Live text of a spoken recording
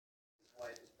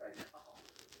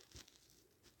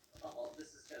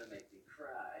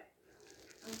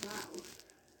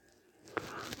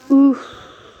Ooh.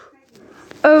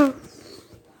 Oh.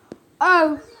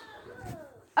 Oh.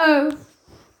 Oh.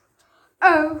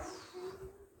 Oh.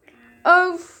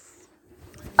 Oh.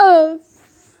 Oh.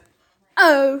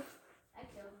 Oh.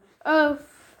 Oh.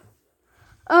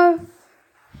 Oh.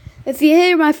 If you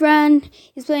hear my friend,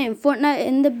 he's playing Fortnite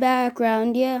in the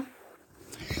background, yeah.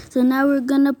 So now we're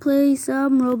gonna play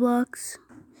some Roblox.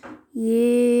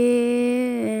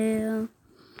 Yeah.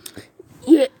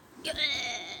 Yeah.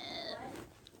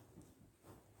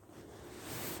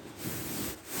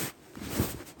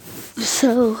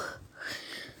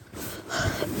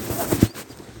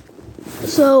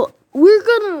 So we're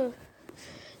gonna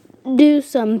do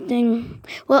something.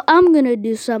 Well, I'm gonna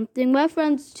do something. My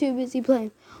friend's too busy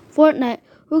playing Fortnite.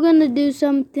 We're gonna do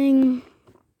something.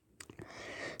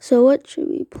 So what should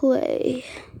we play?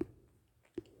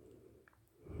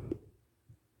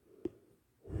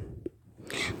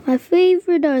 My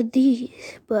favorite are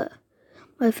these, but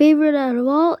my favorite out of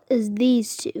all is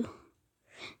these two.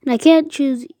 And I can't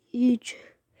choose each.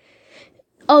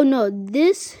 Oh no,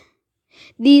 these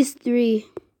three.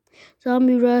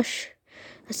 Zombie Rush,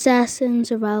 Assassin,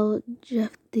 Survival,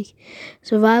 Jeff the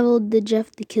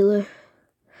Killer.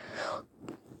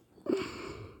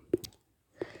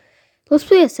 Let's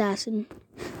play Assassin.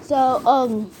 So,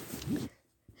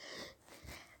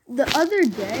 the other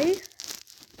day,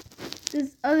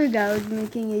 this other guy was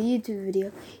making a YouTube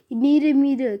video. He needed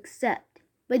me to accept,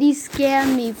 but he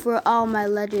scammed me for all my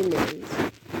legendaries.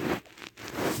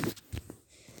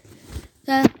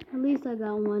 At least I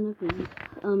got one of his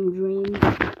dreams.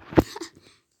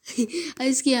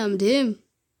 I scammed him.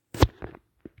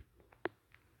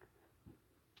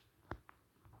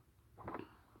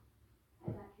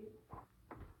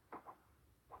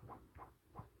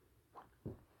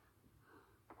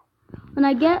 When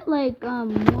I get like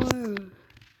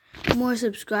more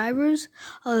subscribers,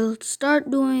 I'll start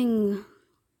doing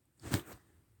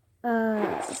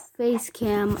face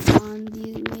cam on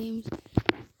these names.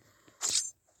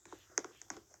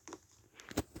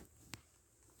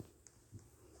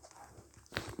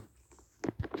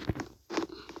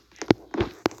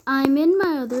 I'm in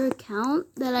my other account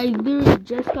that I literally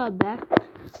just got back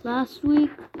last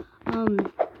week.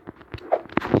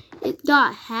 It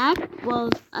got hacked.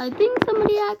 Well, I think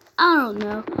somebody hacked. I don't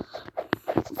know.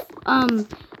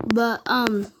 But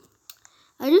I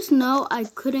just know I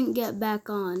couldn't get back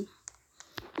on.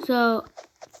 So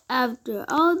after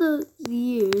all those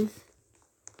years,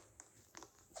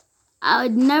 I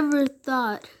would never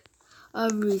thought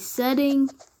of resetting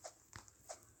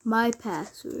my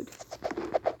password.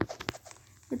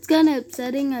 It's kind of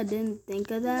upsetting I didn't think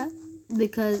of that,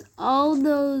 because all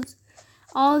that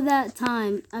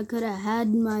time I could have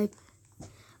had my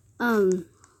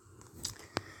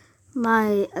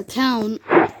my account,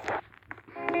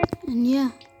 and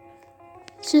yeah,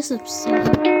 it's just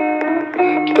upsetting.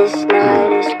 This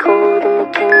night is cold and the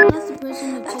king. That's the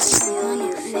person who took the account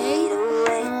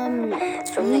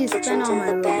today. He spent all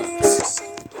my Robux.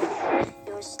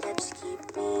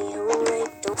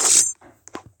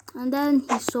 And then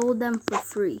he sold them for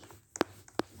free.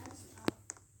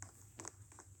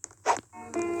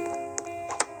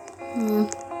 Yeah.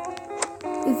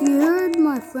 If you heard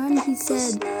my friend, he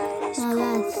said, now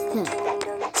that's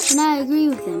tough. And I agree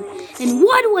with him. And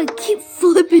why do I keep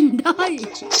flipping dying?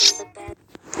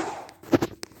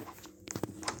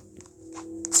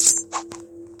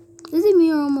 Isn't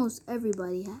me or almost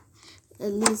everybody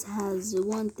at least has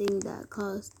one thing that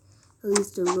costs at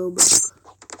least a Robux.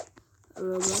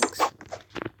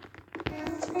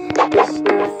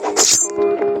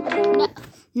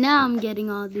 Now I'm getting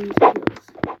all these kills.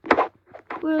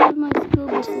 Where was my skill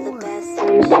before?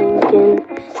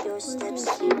 Where's my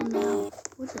skill now?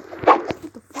 What the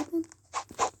fucking?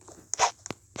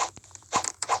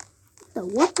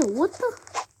 What the?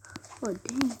 Oh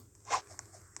dang!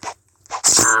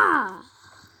 Ah!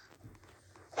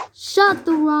 Shot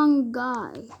the wrong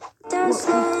guy.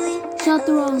 Shot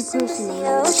the wrong person.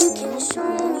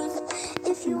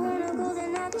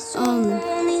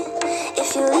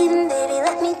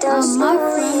 My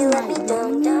friend might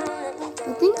join me. I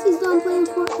think he's done playing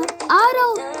Fortnite. I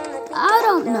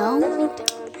don't know.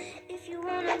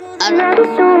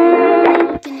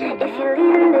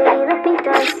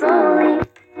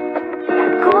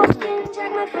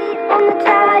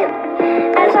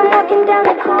 As I'm walking down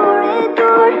the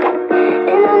corridor,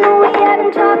 and I know we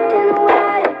haven't talked in a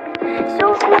while, so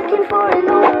I'm looking for an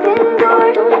open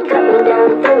door. Don't cut me down,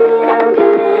 throw me out,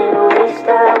 give me a waste. I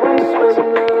once was a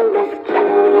man with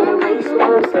dignity, now I'm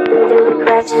slipping through the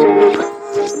cracks.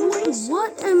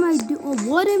 What am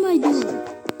I doing?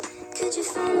 Could you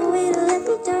find a way to let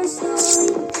me down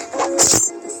slowly? A little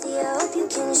sympathy, I hope you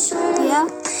can show me. Yeah.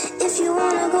 If you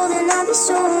wanna go, then I'll be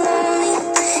so lonely.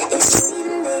 If you're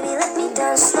leaving, baby, let me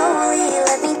down slowly.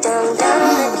 Let me down,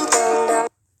 down, let me down, down.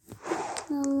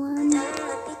 Down,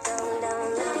 let me down,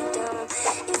 down, let me down.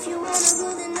 If you wanna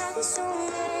go, then I'll be so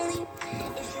lonely.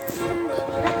 If you're leaving, baby,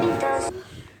 let me down.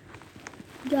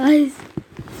 Guys,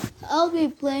 I'll be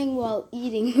playing while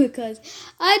eating because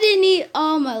I didn't eat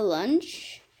all my lunch,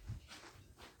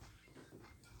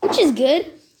 which is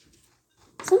good.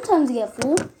 Sometimes I get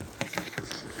full.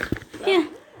 Yeah.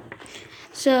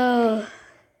 So,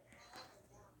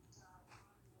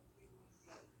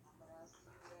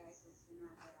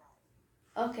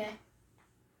 okay.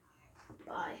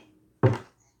 Bye.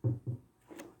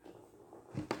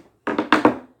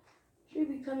 Should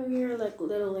be coming here like a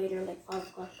little later, like 5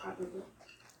 o'clock probably.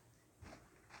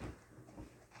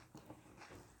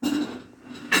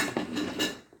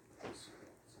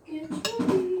 Get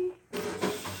ready.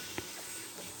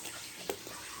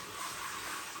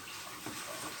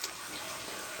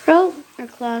 Pro or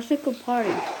classic or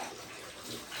party?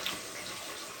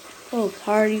 Oh,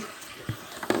 party.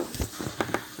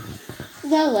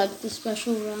 I like the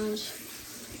special rounds.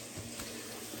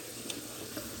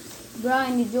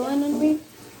 Brian, you joining me?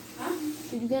 Huh?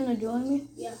 You gonna join me?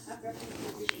 Yeah, after I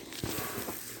finish the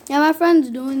dishes. Yeah, my friend's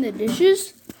doing the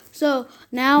dishes. So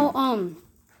now,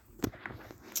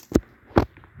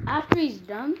 after he's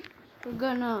done, he's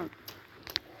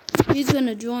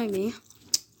gonna join me.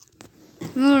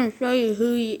 I'm gonna show you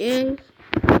who he is.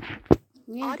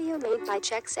 Yeah. Audio made by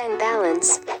Checks and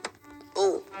Balance.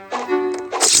 Ooh.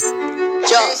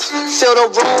 Just fill the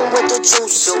room with the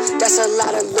juice. That's a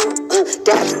lot of loot.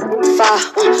 That's fire.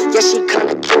 Yeah, she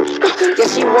kinda cute. Yeah,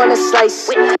 she wanna slice.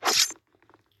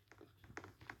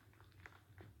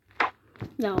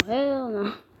 No, hell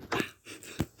no.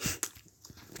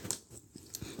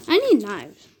 I need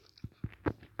knives.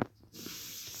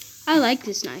 I like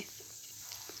this knife.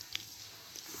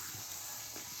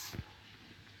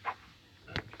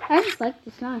 I just like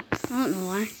this knife. I don't know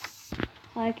why.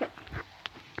 I like it.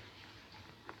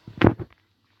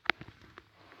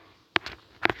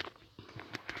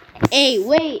 Hey,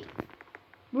 wait.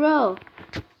 Bro.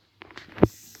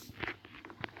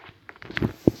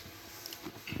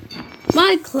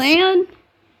 My clan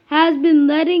has been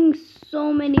letting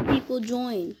so many people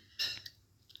join.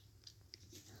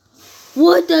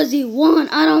 What does he want?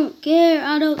 I don't care.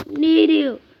 I don't need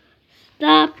you.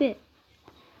 Stop it.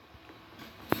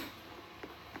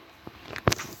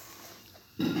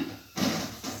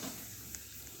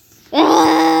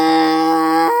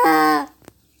 Ah!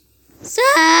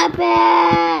 Stop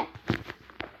it!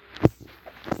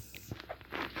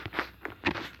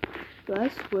 So I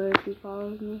swear if he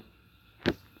follows me,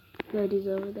 good, he's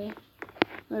over there.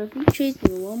 But if he treats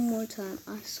me one more time,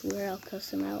 I swear I'll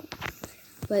cuss him out.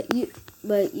 But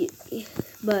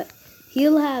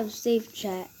he'll have safe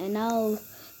chat, and I'll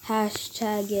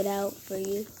hashtag it out for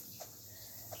you.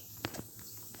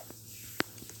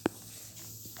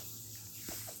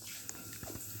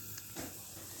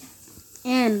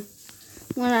 And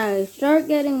when I start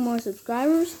getting more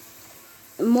subscribers,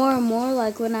 more and more,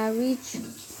 like when I reach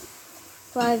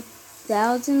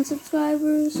 5,000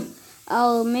 subscribers,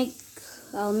 I'll make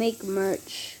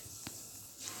merch.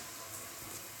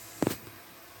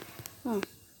 Oh.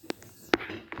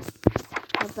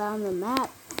 I found the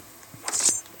map.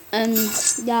 And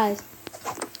guys,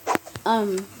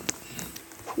 I'll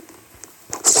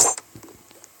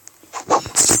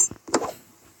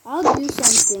do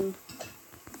something.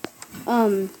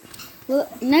 Well,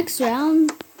 next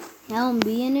round, I won't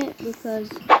be in it because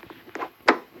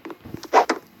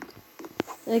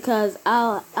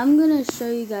I'm gonna show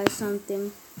you guys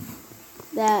something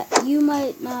that you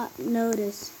might not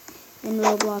notice in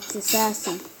Roblox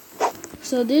Assassin.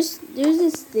 So there's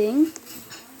this thing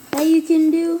that you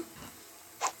can do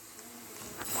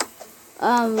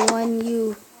when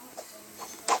you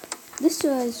this is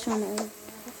what I was trying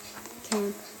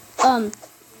to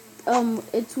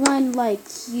it's when like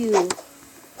you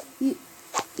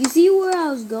see where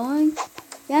I was going.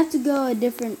 You have to go a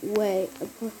different way,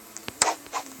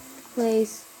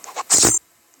 place.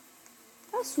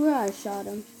 I swear I shot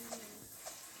him.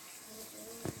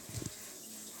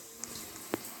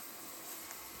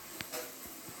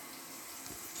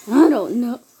 I don't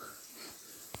know.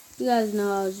 You guys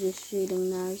know I was just shooting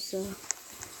knives, so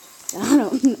I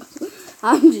don't know.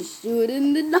 I'm just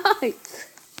shooting the knives.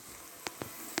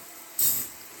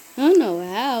 I don't know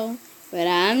how, but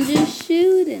I'm just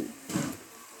shooting.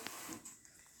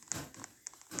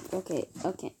 Okay.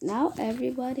 Now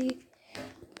everybody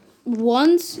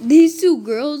once these two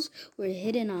girls were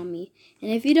hitting on me, and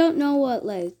if you don't know what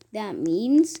like that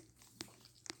means,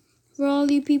 for all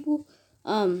you people,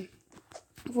 for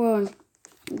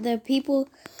the people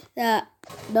that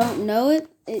don't know it,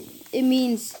 it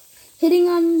means hitting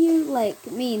on you. Like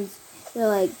it means they're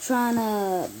like trying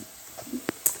to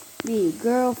be your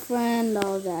girlfriend,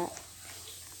 all that.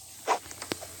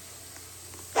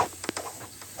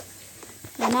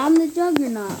 And I'm the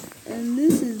Juggernaut, and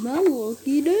this is my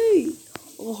lucky day.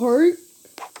 A heart.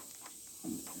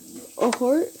 A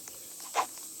heart.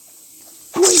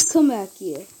 Wait, come back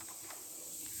here.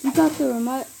 You got the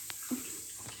remote.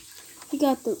 You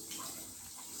got the.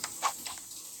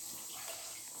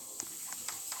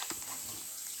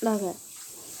 Okay.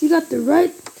 You got the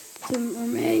right to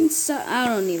remain silent. I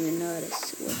don't even know what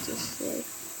to say.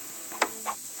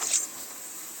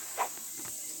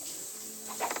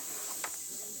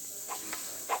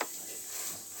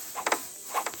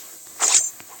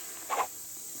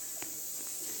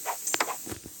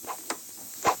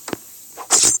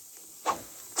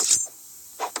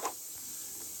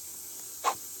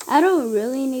 I don't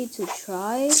really need to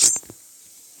try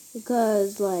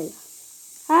because, like,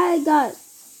 I got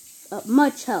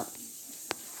much help.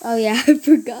 Oh yeah, I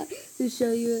forgot to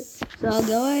show you it. So I'll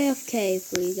go AFK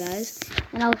for you guys,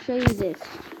 and I'll show you this.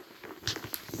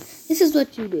 This is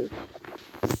what you do.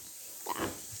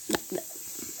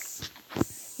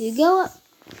 You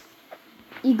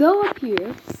go up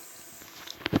here.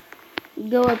 You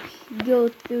go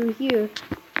through here,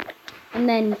 and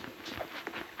then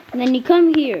you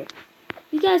come here.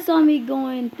 You guys saw me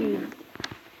going through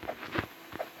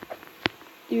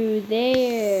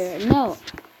there. No,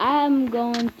 I'm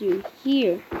going through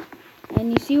here.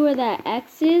 And you see where that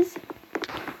X is?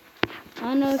 I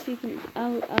don't know if you can.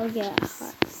 I'll get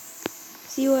hot.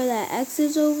 See where that X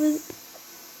is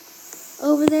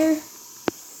over there?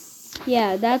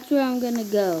 Yeah, that's where I'm gonna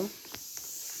go.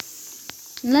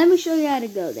 And let me show you how to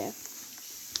go there.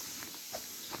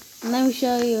 And let me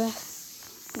show you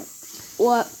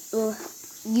what.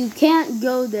 You can't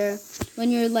go there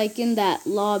when you're like in that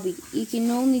lobby. You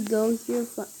can only go here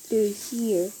through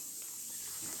here.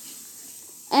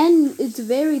 And it's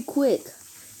very quick.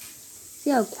 See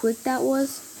how quick that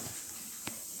was?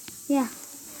 Yeah.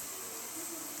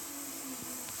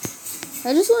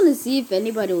 I just want to see if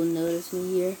anybody will notice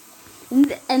me here.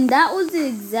 And that was the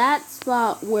exact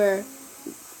spot where,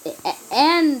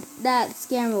 and that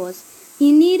scammer was.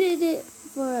 He needed it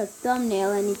for a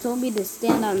thumbnail, and he told me to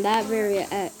stand on that very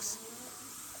X.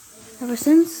 Ever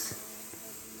since,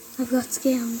 I've got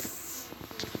scammed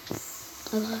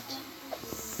a lot.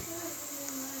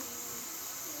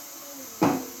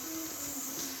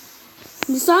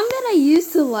 The song that I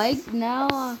used to like,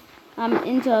 now I'm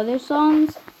into other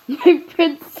songs. My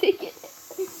friend's singing it.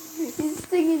 He's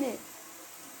singing it.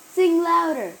 Sing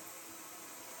louder.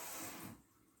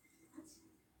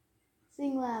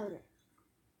 Sing louder.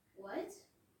 What?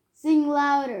 Sing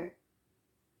louder.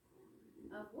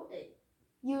 Of what?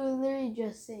 You were literally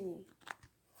just singing.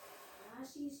 I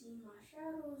see my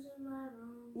shadows in my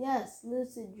room. Yes,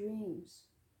 lucid dreams.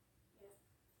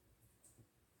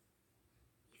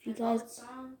 If you An guys, old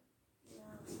song?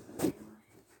 Yeah.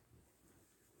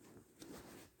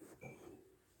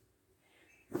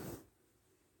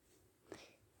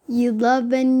 you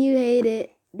love and you hate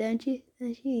it, don't you?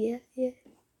 Don't you? Yeah, yeah.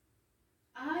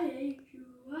 I hate you,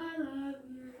 I love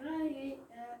you, I hate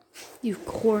that. You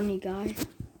corny guy.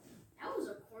 That was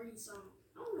a corny song.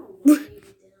 I don't know why you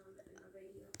did that on the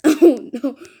radio. Oh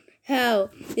no. How?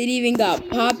 It even got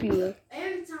popular.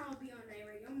 Every time I'll be on that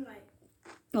radio, I'm like,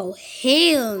 Oh,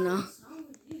 hell no. what song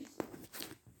is this?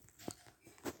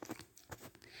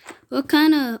 What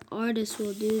kind of artist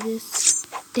will do this?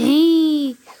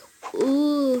 Dang.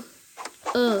 Ooh.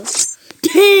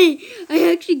 Dang.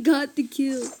 I actually got the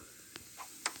kill.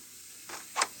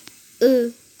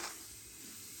 But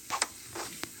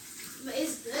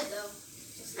it's good though.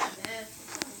 It's not bad.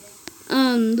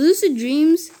 Lucid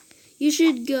Dreams, you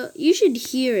should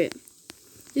hear it.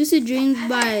 Lucid Dreams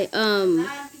by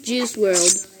Juice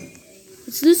WRLD.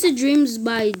 It's Lucid Dreams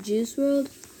by Juice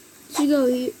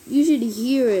WRLD. You should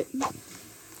hear it.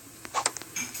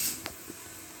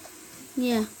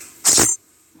 Yeah.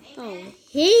 Oh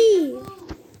hey.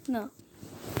 No.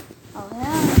 Oh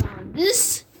hell no.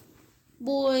 This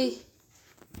boy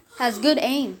has good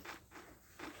aim.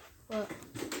 What?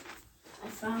 I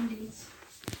found these.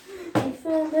 Hey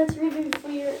Phil, let's read it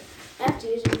before your after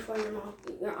use it before your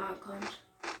aunt comes.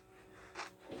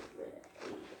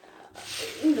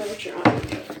 You know what your aunt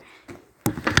is doing. I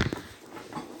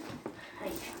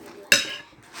ain't trying to do that.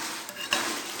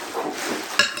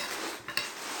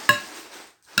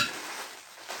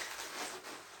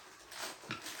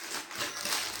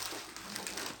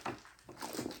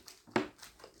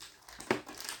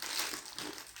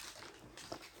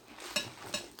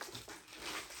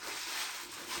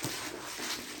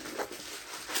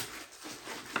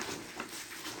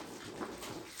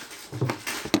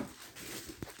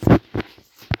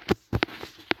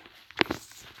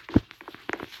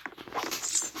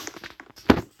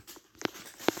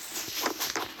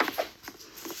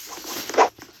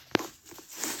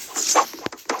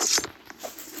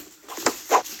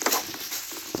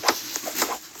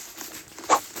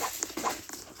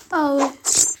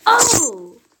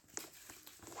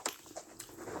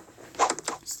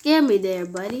 scare me there,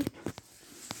 buddy.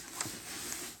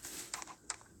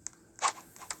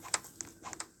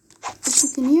 If you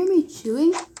can hear me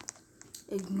chewing,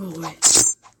 ignore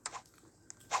it.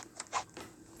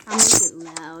 I'll make it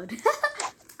loud.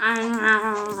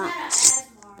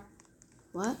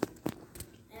 What?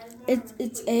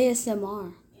 It's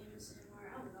ASMR.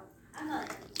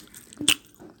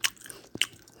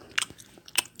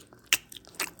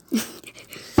 It's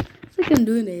like I'm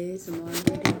doing ASMR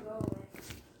video.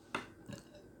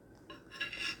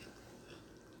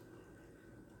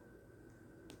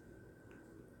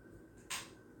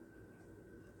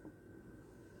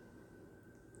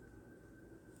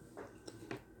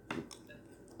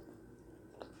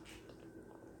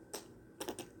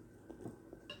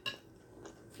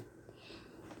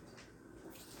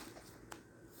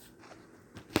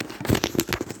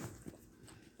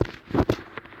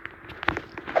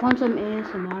 Want some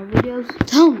ASMR videos?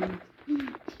 Tell me.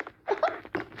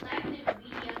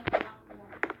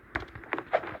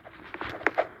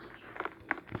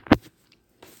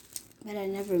 But I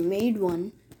never made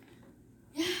one.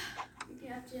 Yeah, you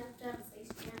have to have a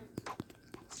face cam.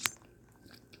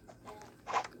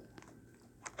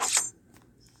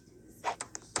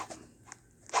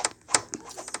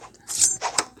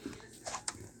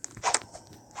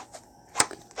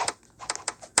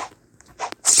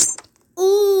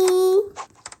 Ooh.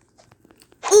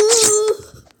 Ooh.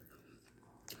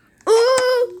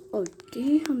 Ooh. Oh,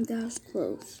 damn, that's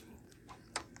close.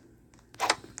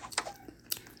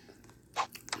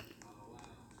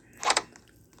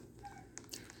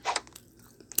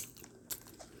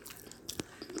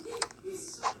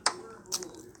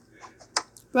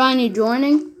 Ronnie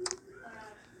joining?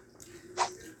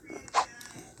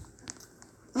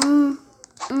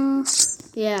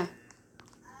 Yeah.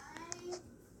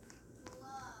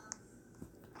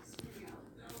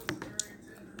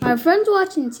 My friend's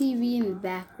watching TV in the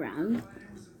background.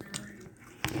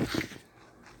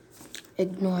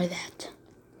 Ignore that.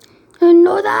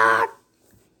 Ignore that!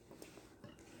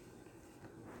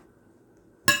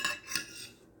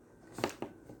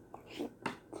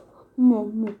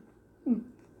 Mom.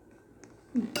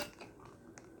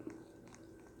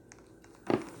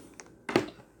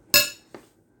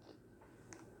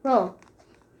 Bro.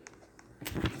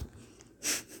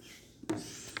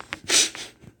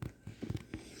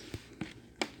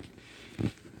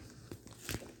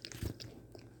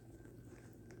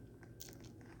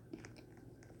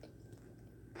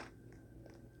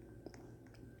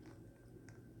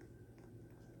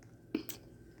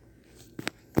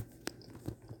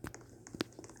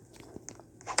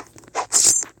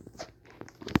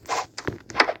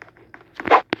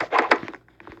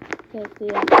 Okay, see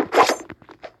ya.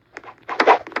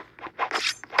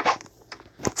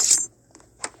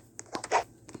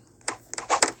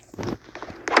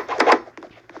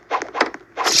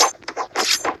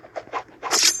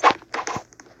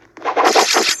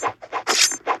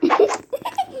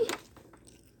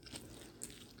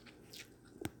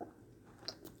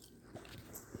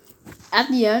 At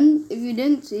the end, if you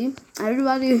didn't see,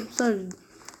 everybody started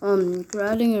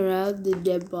crowding around the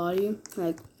dead body.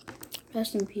 Like,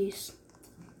 rest in peace.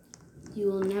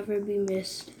 You will never be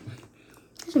missed.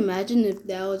 Just imagine if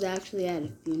that was actually at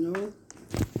a funeral.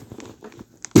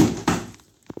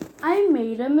 I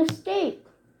made a mistake.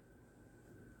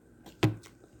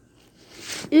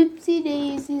 Oopsie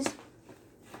daisies.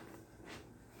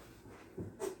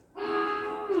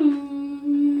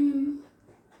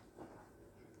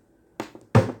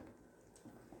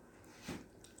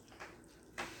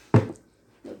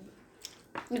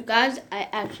 Guys, I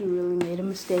actually really made a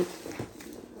mistake.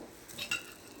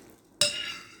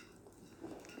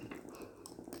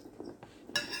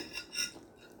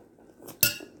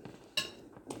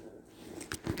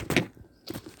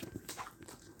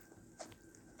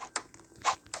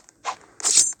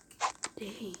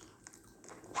 Dang.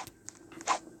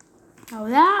 Now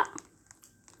that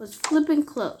was flipping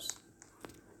close.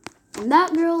 And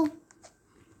that girl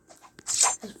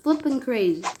is flipping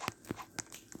crazy.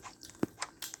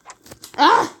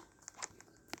 Ah!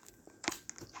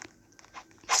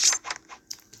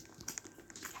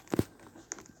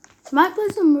 Might play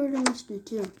some murder mystery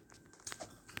too.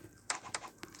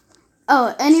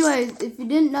 Oh, anyways, if you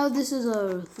didn't know, this is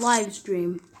a live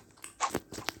stream.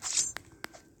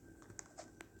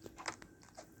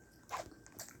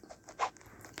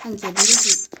 I'm kidding.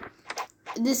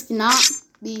 This cannot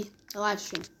be a live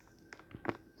stream.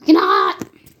 Cannot!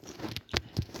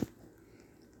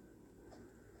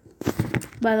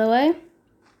 By the way,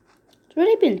 it's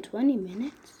already been 20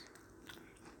 minutes.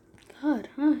 God,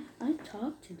 huh? I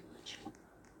talk too much.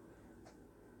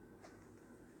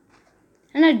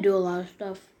 And I do a lot of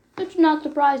stuff. It's not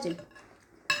surprising.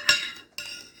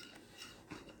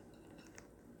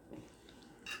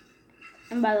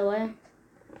 And by the way,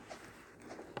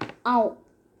 ow.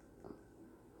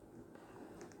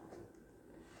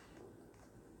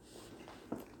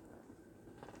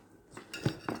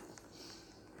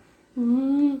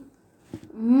 Mmm.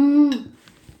 Mmm.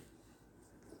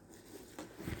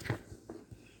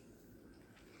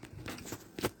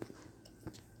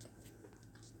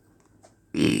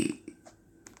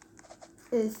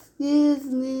 Excuse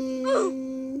me.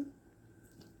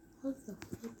 What the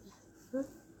fuck?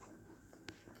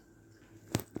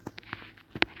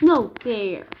 No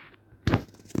care.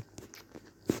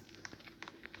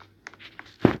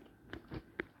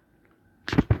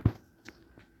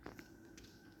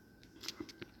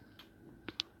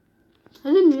 I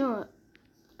didn't know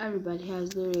everybody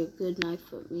has literally a good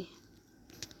knife with me.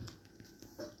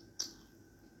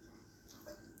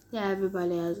 Yeah,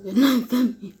 everybody has a good knife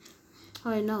with me. Oh,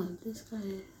 I know. This guy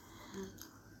has.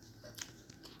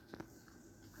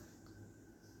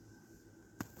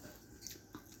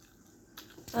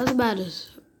 That's about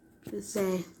as to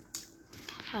say.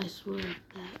 I swear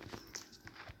that.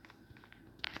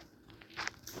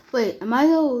 Wait, am I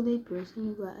the only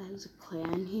person who has a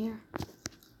clan here?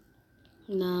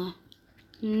 No.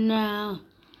 No.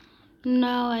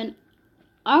 No, and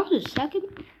I was the second.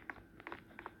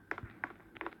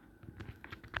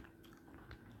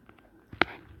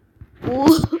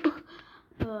 Ooh.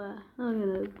 I'm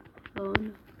gonna. Oh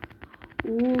no.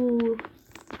 Ooh.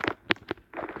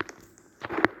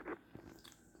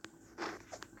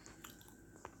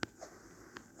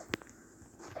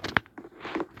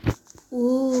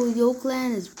 Ooh, your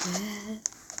clan is bad.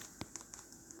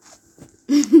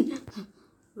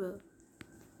 Bro.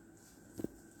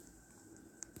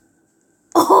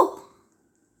 Oh!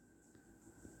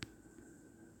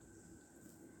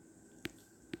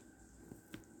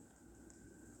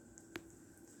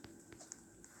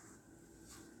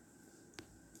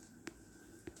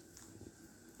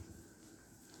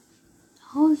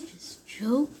 I was just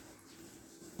joking.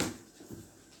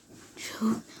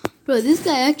 Bro, this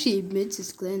guy actually admits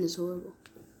his clan is horrible.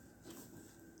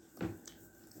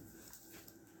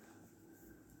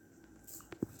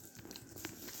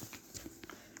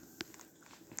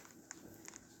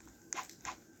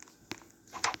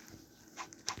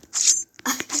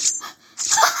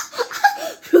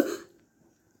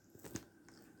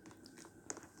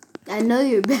 I know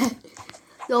you're bad.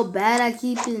 So bad at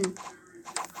keeping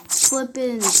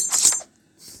flipping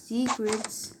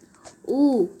secrets.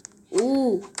 Ooh,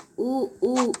 ooh, ooh,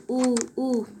 ooh, ooh,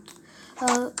 ooh.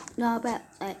 Not bad.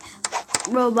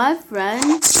 Bro, my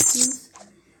friends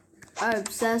are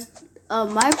obsessed.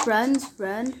 My friend's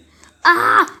friend.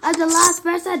 Ah! I'm the last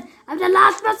person! I'm the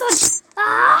last person!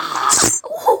 Ah!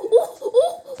 Ooh, ooh,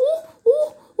 ooh,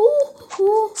 ooh,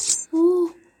 ooh,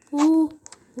 ooh, ooh,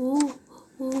 ooh,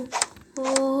 ooh, ooh, ooh,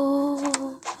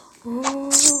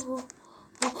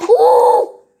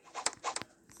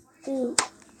 ooh,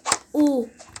 ooh,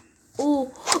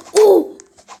 ooh, ooh,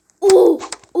 ooh,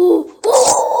 ooh, ooh.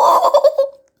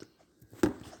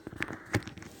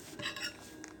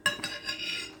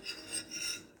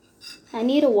 I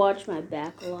need to watch my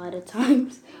back a lot of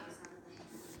times.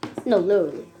 No,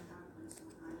 literally.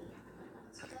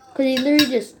 Because he literally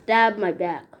just stabbed my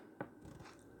back.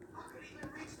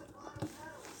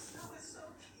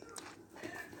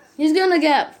 He's gonna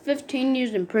get 15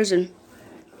 years in prison.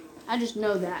 I just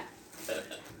know that.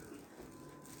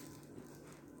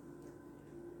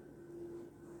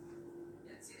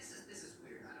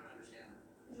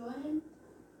 Join?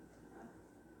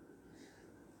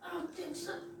 I don't think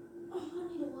so. Oh, I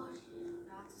need to watch it.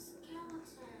 Not the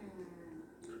skeleton.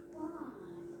 Why?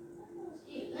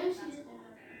 Hey, let me see this.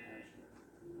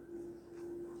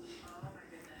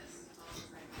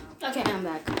 Okay, I'm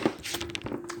back.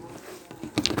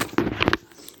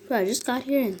 Bro, I just got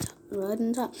here and right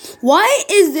on top. Why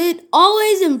is it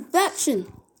always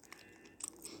infection?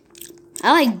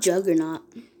 I like Juggernaut.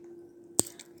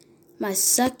 My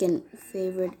second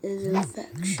favorite is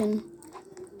infection.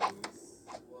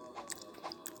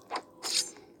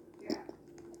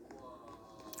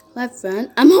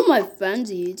 I'm on my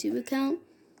friend's YouTube account.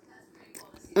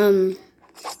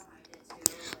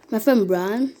 My friend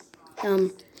Brian.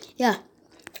 Yeah.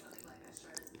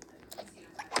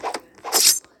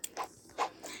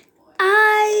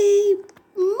 I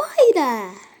might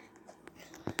have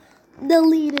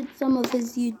deleted some of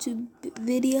his YouTube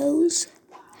videos.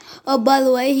 Oh, by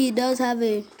the way, he does have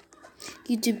a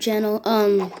YouTube channel.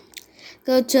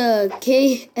 Go to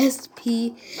KSP_fuzzy.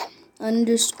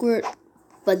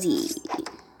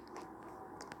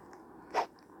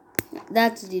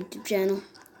 That's his YouTube channel.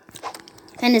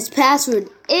 And his password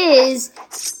is...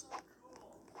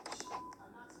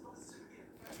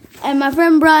 And my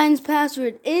friend Brian's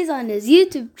password is on his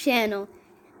YouTube channel.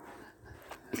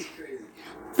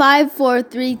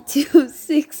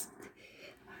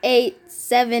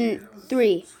 5432687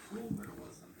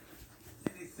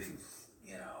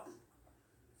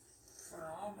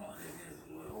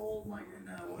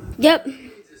 Yep.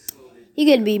 He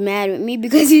could be mad with me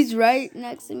because he's right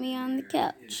next to me on the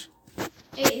couch.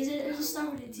 Hey, does it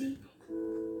start with a T?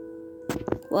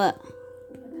 What?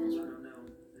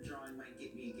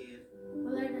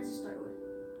 What letter does it start with?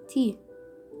 T.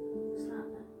 It's not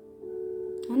that.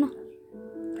 I know.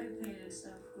 I painted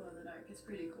stuff glow in the dark. It's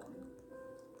pretty cool.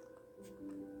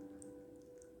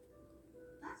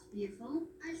 That's beautiful.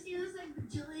 I've seen this like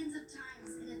bajillions of times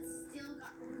and it's still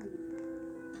got no.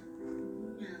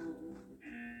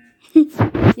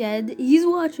 Yeah, he's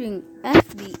watching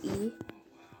FBE.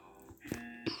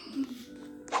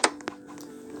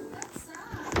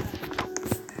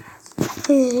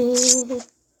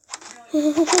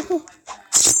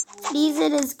 Sneeze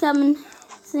it is coming.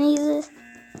 Sneeze it.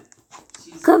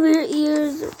 Cover your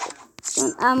ears.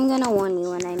 I'm gonna warn you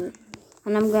when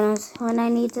I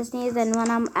need to sneeze and when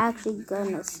I'm actually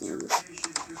gonna sneeze.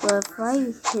 But if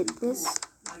I hit this,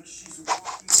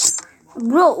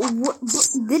 bro,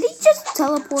 did he just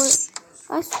teleport?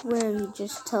 I swear he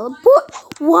just teleport.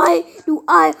 Why do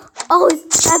I always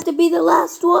have to be the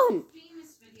last one?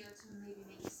 Famous video to maybe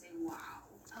make you say wow.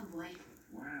 Oh boy.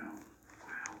 Wow.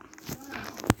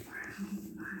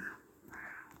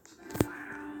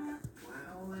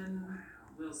 Well, then,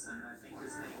 Wilson, I think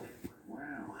his name is.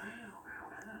 Wow.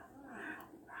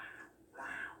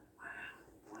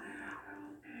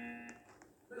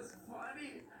 That's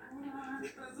funny.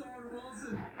 Because Owen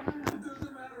Wilson, it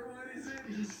doesn't matter what he's in,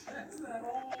 he says that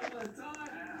all the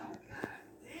time.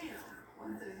 Damn, what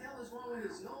the hell is wrong with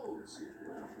his nose?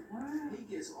 He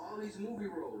gets all these movie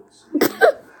roles. So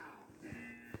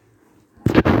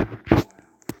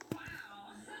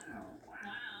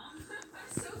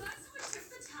that's what took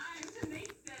the time to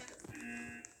make this.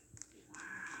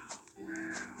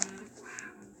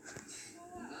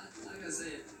 Like I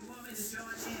said, you want me to join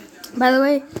in? By the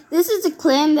way, this is a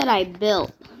clan that I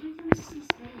built.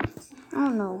 I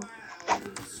don't know.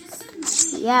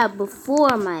 Yeah,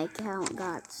 before my account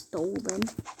got stolen.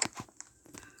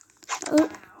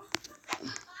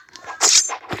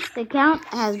 The account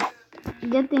has...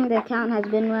 Good thing the account has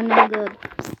been running good.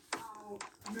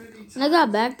 When I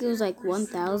got back, it was like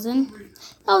 1,000.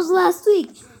 That was last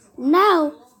week.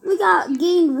 Now, we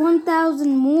gained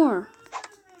 1,000 more.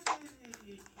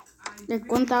 Like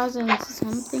 1,000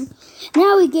 something.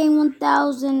 Now we gain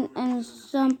 1,000 and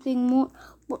something more.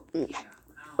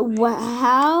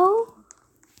 How?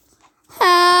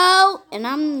 How? And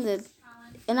I'm the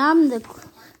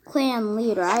clan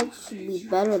leader. I should be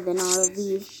better than all of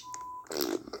these.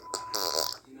 You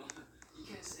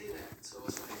can't say that. So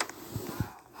it's like, wow,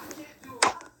 I can't do a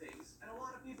lot of things, and a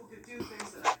lot of people can do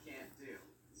things that I can't do.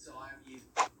 So I'm easy.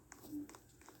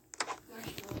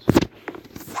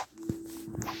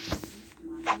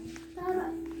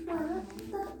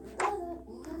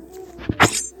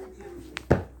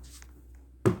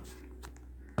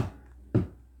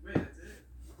 Wait, that's it?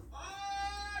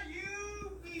 Are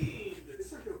you mean?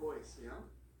 It's like a voice, you know?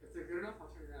 If they're good enough, I'll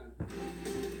turn around.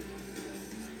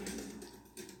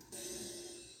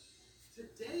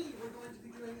 Today, we're going to be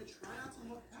doing a try not to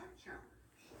look back challenge.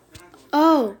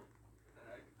 Oh.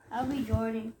 I'll be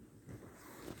joining.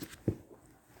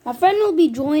 My friend will be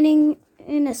joining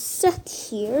in a sec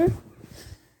here.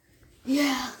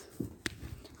 Yeah.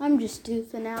 I'm just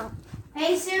doofing out.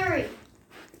 Hey Siri.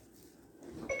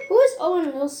 Who is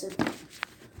Owen Wilson?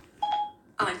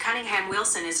 Owen Cunningham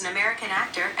Wilson is an American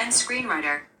actor and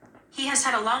screenwriter. He has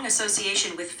had a long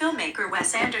association with filmmaker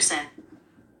Wes Anderson.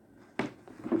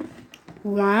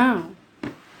 Wow.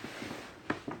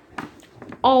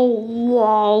 Oh,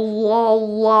 wow, wow,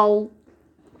 wow.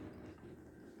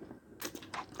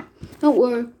 Don't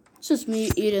worry. It's just me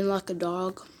eating like a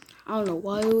dog. I don't know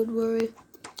why you would worry.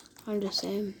 I'm just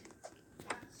saying.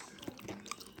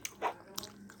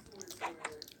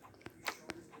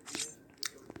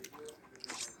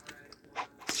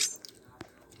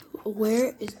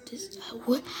 Where is this?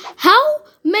 How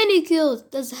many kills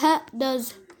does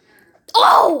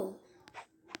Oh!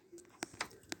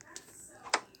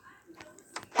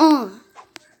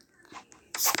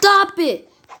 Stop it!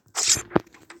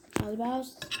 I was about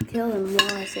to kill him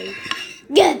while I say,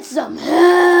 get some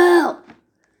help!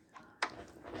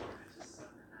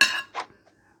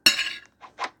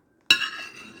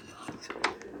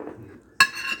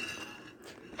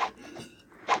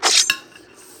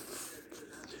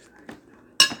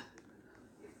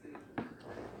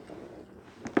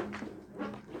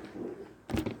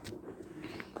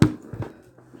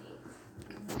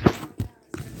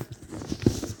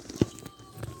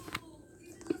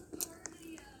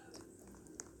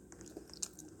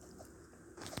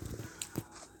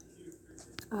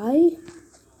 I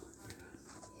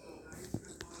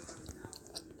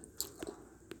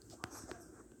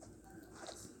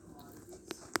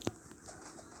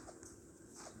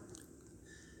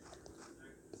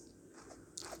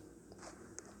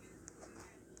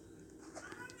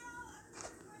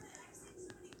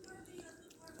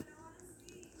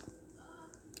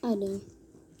do.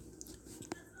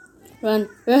 Run,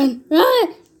 run,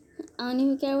 run! I don't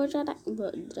even care what I like.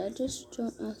 But did I just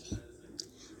join? Okay.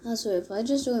 I swear, if I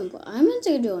just joined, but I meant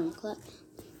to join class.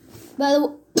 By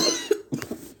the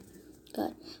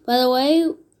God. By the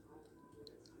way,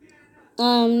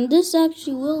 this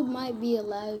actually might be a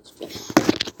live stream.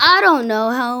 I don't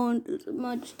know how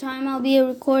much time I'll be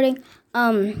recording.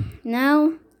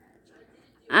 Now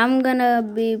I'm gonna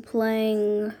be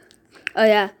playing. Oh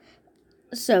yeah,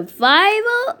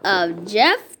 Survival of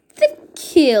Jeff the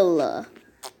Killer.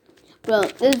 Bro,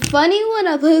 it's funny when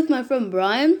I play with my friend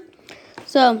Brian.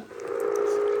 So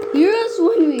here's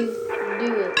when we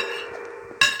do it.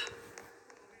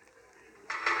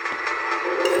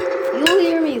 You'll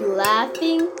hear me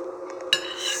laughing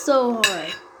so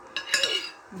hard.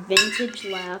 Vintage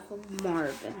laugh of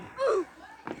Marvin.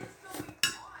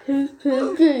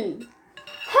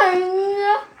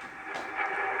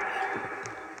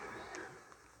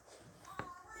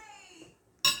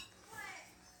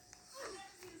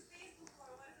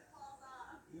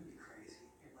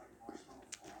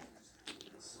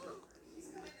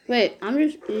 Wait, I'm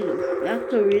just eating.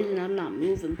 That's the reason I'm not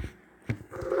moving.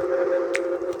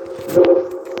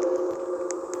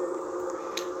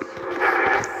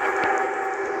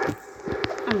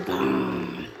 I'm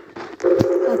gone.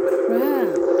 Oh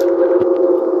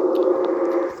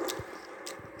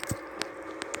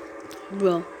crap.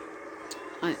 Bro,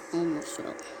 I almost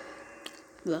fell.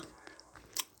 Bro.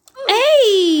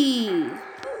 Hey!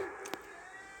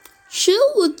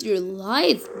 Chill with your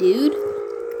life, dude.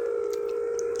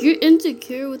 You're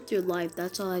insecure with your life.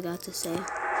 That's all I got to say.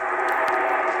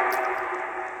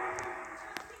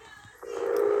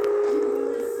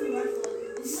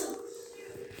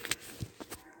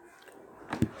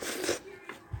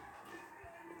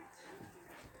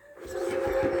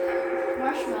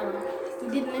 Marshmallow. You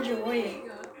didn't enjoy it.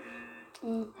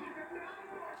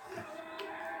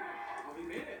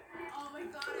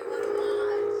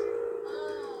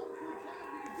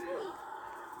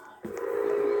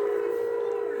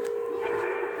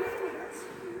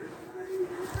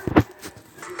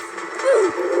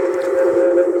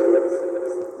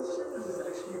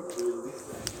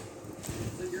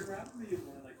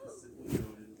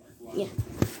 Yeah.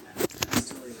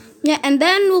 Yeah, and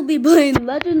then we'll be playing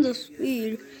Legends of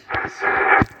Speed. Actually,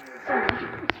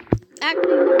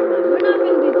 never mind. We're not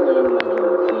going to be playing Legends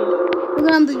of Speed. We're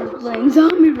going to be playing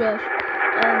Zombie Rush.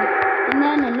 And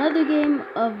then another game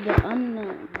of the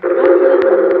unknown.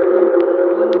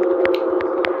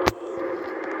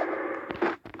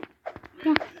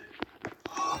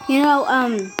 You know, our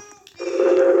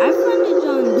friend is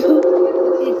on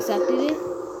He accepted it.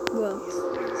 Bro.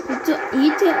 He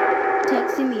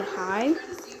texted me hi.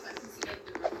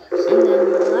 And then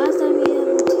the last time he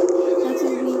ever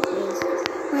texted me was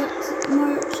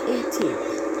March 18th.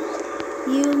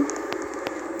 You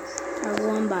are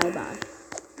going bye-bye.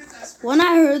 When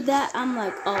I heard that, I'm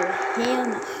like, oh, hell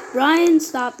no. Brian,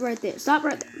 stop right there. Stop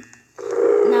right there.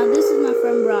 Now, this is my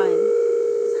friend Brian.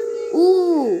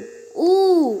 Ooh,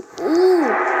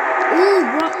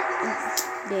 bro.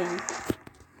 Damn.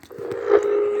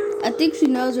 I think she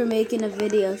knows we're making a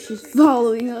video. She's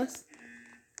following us.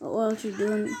 While she's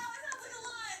doing it.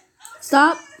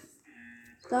 Stop.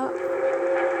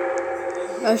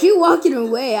 Oh, she's walking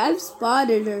away. I've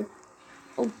spotted her.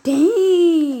 Oh,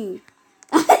 dang.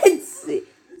 I didn't see.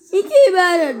 He came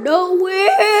out of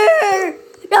nowhere.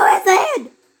 No, it's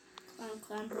in.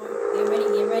 Clown,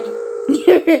 get ready.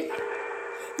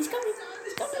 He's coming.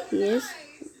 He is.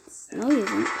 No, he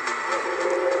isn't.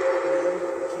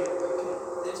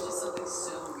 There's just something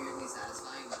so weirdly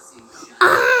satisfying about seeing shiny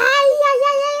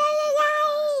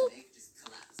just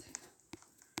collapsing.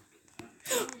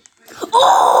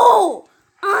 Oh,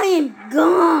 I am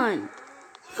gone.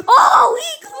 Oh,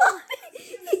 he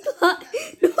climbed.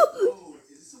 No.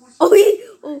 Oh,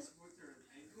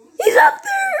 he's up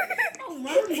there.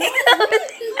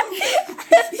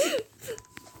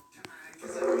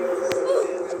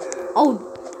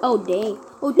 Oh, dang.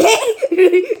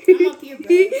 I'm up here, bro.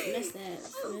 Missed that.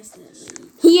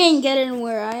 He ain't getting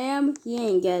where I am. He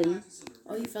ain't getting.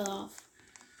 Oh, you fell off.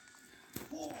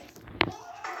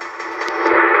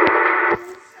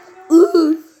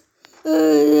 Ooh.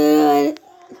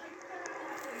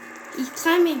 He's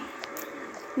climbing.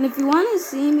 And if you want to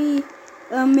see me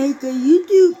make a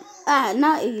YouTube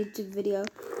Not a YouTube video.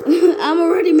 I'm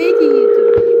already making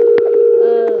YouTube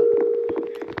video.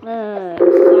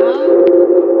 Song?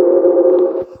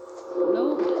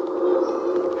 Nope.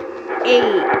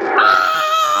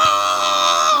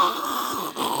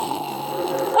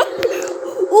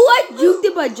 Oh, I juked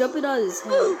him by jumping on his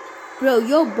head. Bro,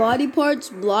 your body parts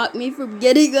blocked me from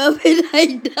getting up and I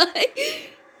died.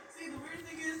 See, the weird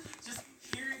thing is, just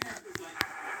hearing her,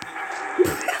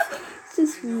 It's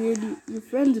just weird. Your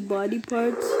friend's body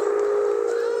parts.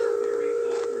 Very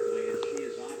awkwardly, and she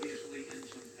is obviously in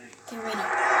some pain. Get ready.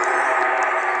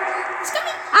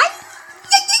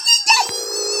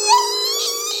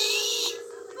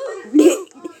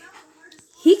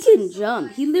 He can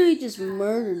jump. He literally just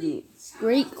murdered me.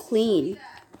 Straight clean.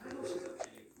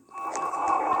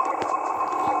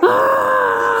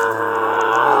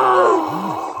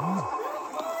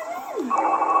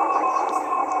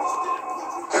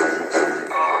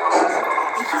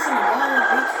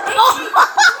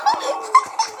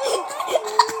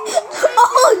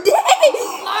 Oh, dang!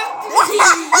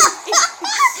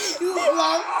 You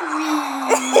locked me.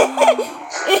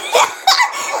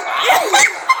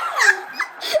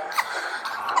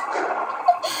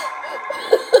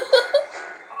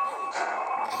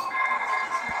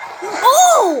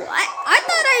 Oh! I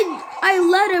thought I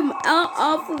let him out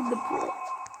off of the pool.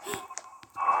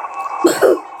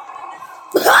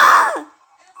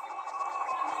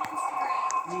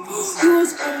 He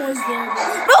was almost there.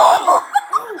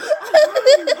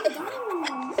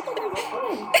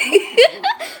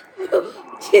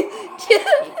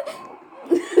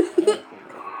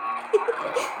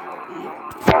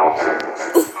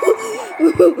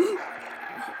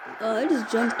 Oh, I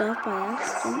just jumped off by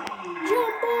accident.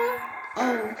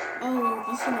 Oh,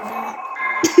 he's gonna die.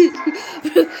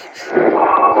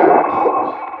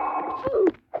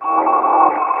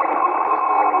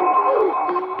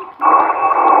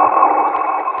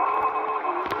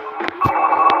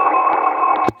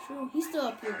 True, he's still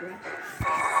up here, bro.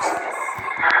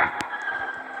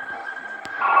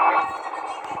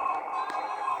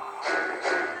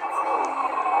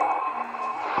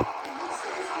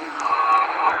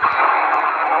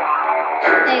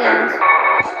 Hey guys.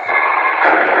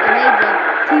 Hey Jeff.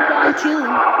 Keep on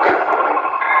chilling.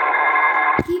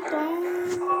 Keep on.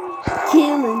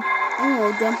 Killing. I'm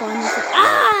gonna jump on this.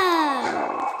 Ah!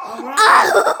 Alright.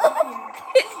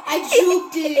 I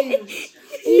juked him.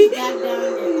 He's back down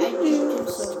there. I juked him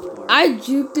so hard. I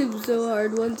juked him so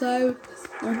hard one time.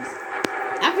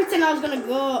 I pretend I was gonna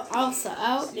go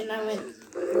out, then I went.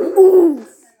 Ooh.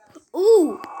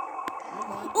 Ooh.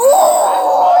 Ooh.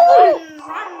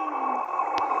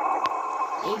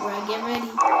 Hey, bro, get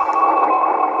ready.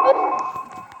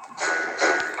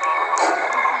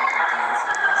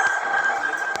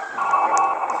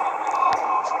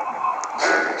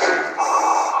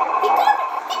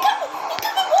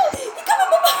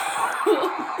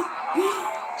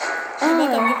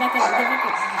 Get back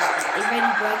up. Get ready,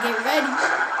 bro. Get ready.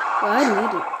 Well, I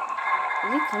need it.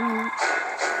 Is he coming up?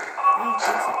 I don't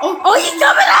think so. Oh, he's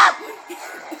coming up!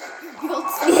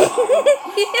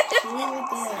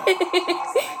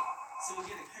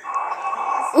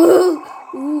 Ooh.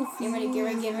 Ooh. Get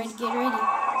ready.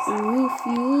 Oof,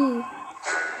 you.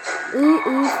 Ooh,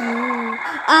 oof, you.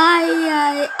 Ay.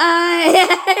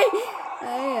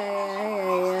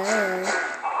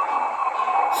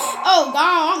 Oh,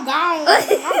 I'm gone.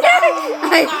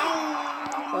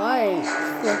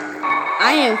 I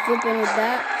am flipping with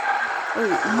that. Oh,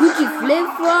 Gucci flip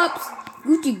flops,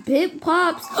 Gucci pip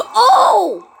pops.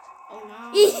 Oh! Oh, no.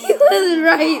 He was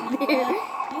right there. You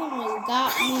almost got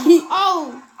me.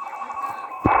 Oh!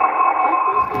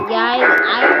 Guys,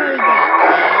 I already got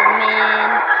admin.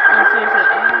 No, seriously,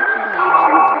 I actually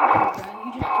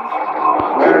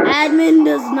got admin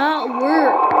does not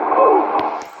work.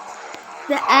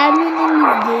 The admin in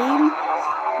this game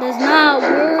does not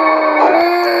work.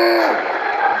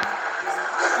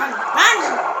 Run.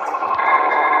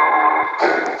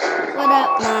 What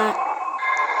up, Matt?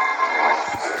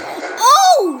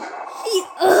 Oh! He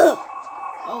up.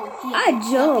 Oh, he I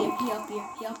jumped. He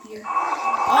up here.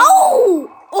 Oh!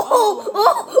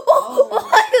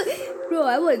 Bro,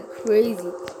 I went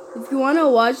crazy. If you want to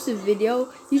watch the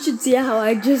video, you should see how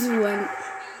I just went.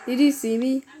 Did you see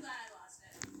me?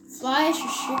 Flash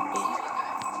restricted.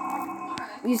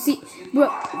 You see, bro,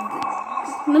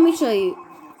 let me show you.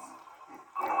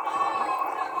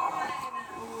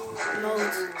 No,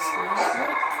 it's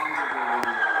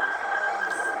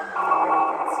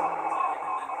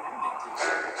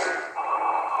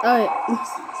Alright.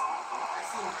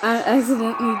 I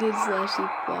accidentally did slashy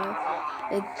fly.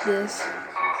 It's this.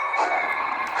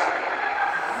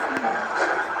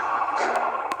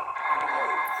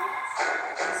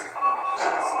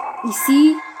 You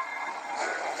see?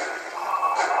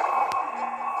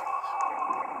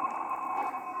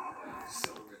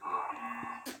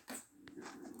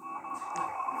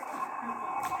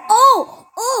 Oh!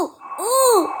 Oh!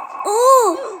 Oh!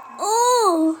 Oh!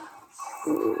 Oh!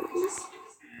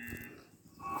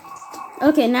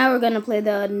 Okay, now we're gonna play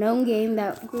the unknown game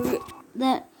that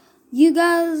you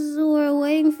guys were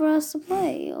waiting for us to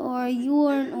play, or you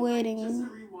weren't waiting.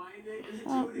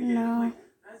 Oh no.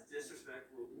 That's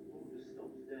disrespectful. Stop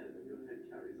staring and your head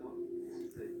carries on.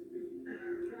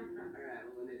 Alright,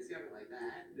 well, when they discover it like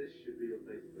that, this should be your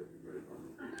Facebook profile.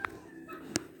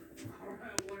 Alright, I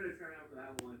wanted to try out for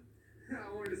that one. I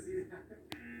wanted to see that.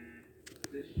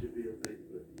 This should be your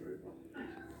Facebook profile.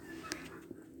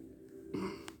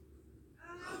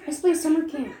 Let's play summer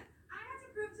camp. I had to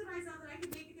prove to myself that I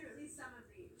could make it through at least some of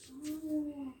these.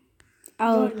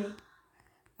 Oh, Join me.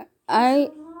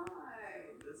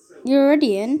 you're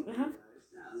already in.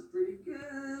 Sounds pretty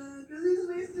good. Because he's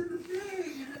wasting the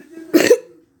thing.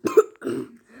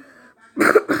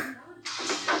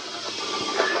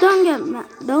 Don't get mad.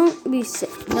 Don't be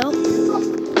sick. Don't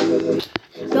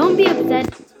be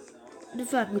upset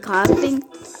if I'm coughing.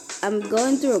 I'm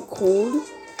going through a cold,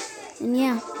 and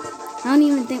yeah, I don't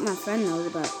even think my friend knows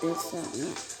about this. So,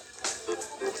 yeah.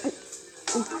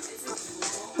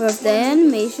 But if the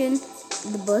animation,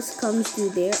 the bus comes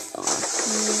through there,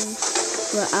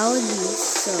 well, I would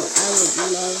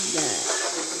love that.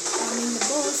 I'm in the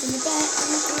bus in the back.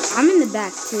 I'm in the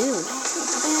back too.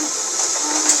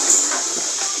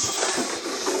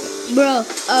 Bro,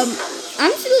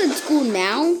 I'm still in school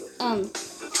now, and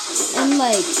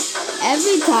like,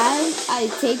 every time I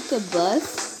take the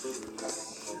bus,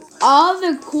 all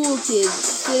the cool kids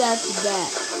sit at the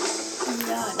back.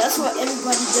 Yeah, that's what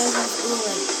everybody does in school.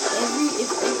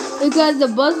 Like Because the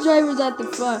bus driver's at the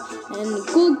front, and the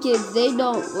cool kids, they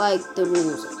don't like the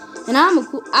rules. And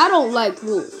I don't like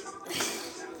rules.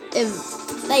 If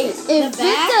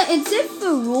it's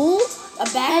a rule,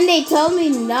 and they tell me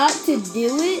not to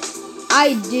do it,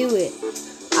 I do it.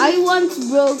 I once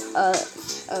broke a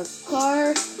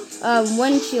car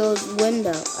windshield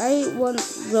window. I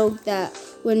once broke that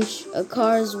a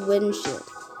car's windshield,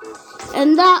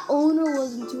 and that owner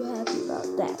wasn't too happy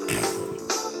about that.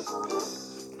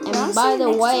 And by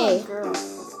the way,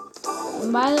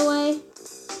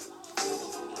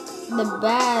 the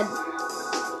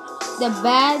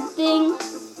bad thing.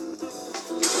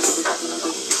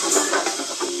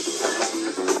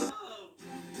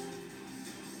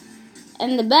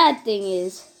 And the bad thing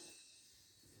is,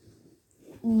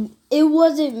 it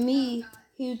wasn't me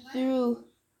who threw.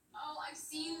 Oh, I've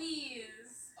seen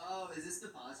these. Oh, is this the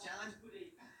pause challenge?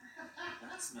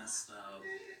 That's messed up.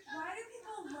 Why do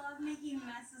people love making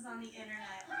messes on the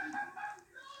internet? I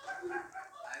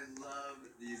love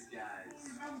these guys.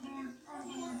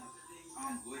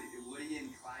 What are you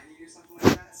inclining or something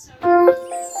like that?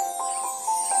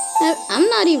 I'm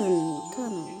not even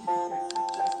kind of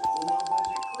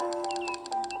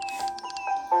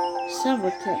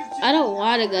summer camp. I don't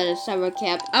want to go to summer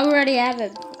camp. I already have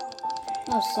it.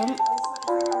 Oh,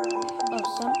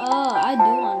 I do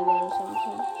want to go to summer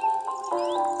camp.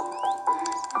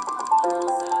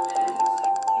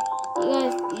 You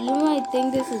guys, you might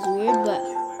think this is weird, but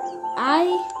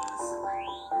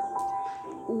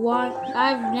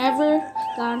I've never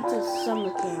gone to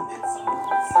summer camp.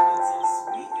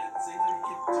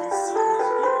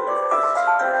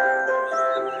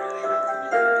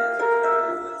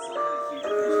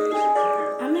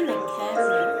 I'm in a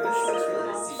cabinet.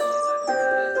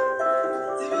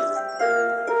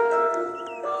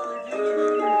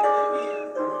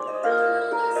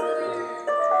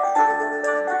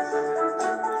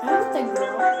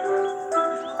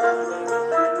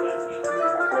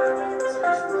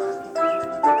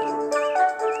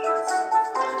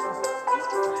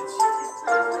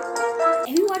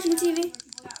 Are you watching TV?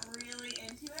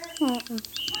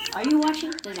 Are you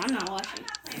watching? Because I'm not watching.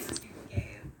 Because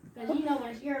you know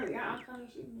when your uncle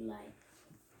should be like,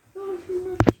 oh,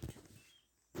 you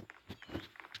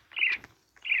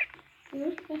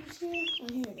where's the cafeteria? Oh,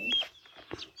 here it is.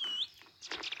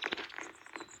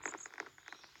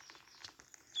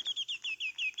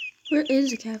 Where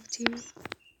is the cafeteria?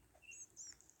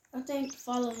 I think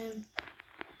follow him.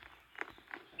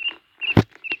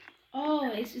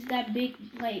 Oh, it's just that big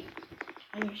plate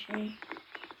on your screen.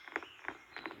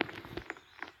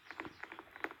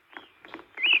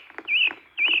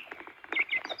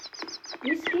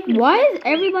 Why is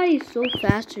everybody so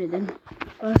faster than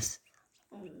us?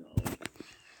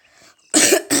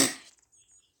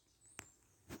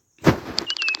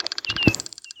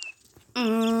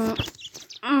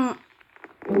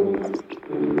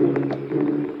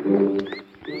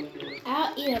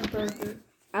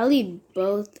 I'll eat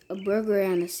both a burger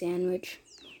and a sandwich.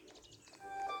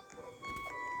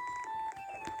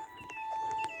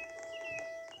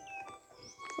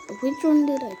 Which one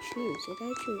did I choose? Did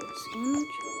I choose a sandwich?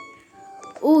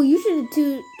 Oh, you should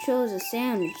have chose a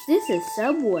sandwich. This is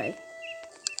Subway.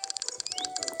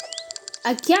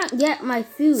 I can't get my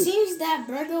food. Seems that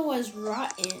burger was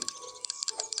rotten.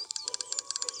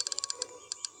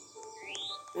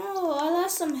 No, I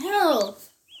lost some health.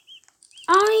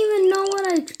 I don't even know what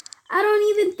I don't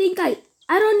even think I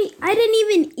didn't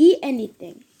even eat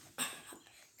anything.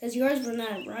 Because yours were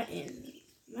not rotten.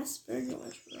 My burger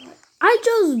was rotten. I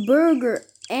chose burger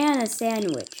and a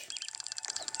sandwich.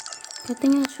 Good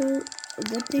thing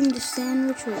the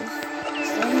sandwich was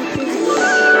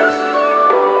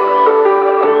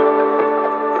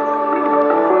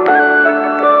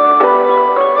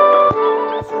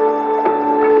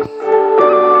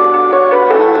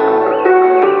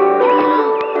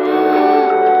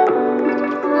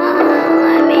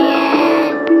let me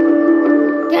in.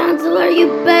 Counselor, you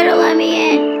better let me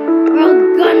in, or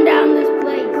I'll gun down this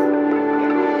place.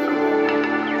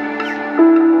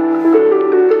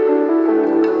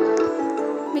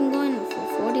 I've been going for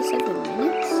 47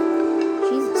 minutes.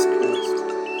 Jesus Christ.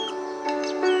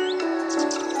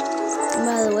 And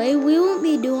by the way, we won't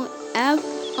be doing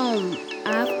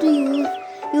after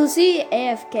you'll see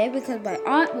AFK because my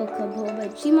aunt will come home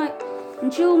and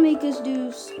she'll make us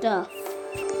do stuff.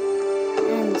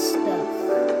 And stuff.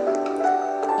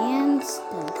 And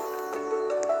stuff.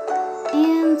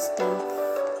 And stuff.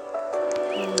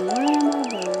 And where am I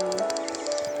going?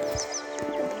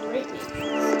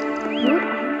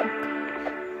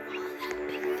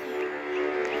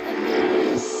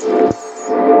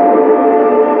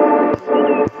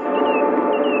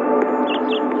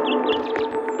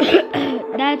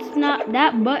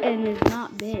 That button is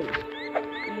not big.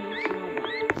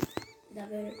 That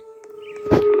better.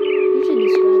 You should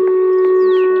describe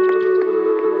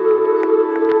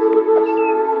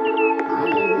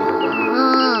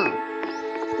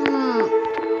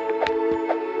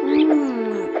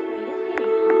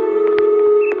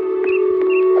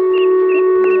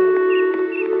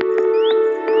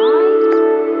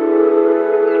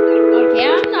Okay,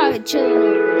 I'm not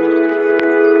chilling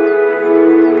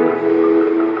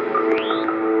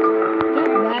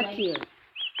over here.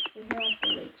 Get back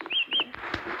here.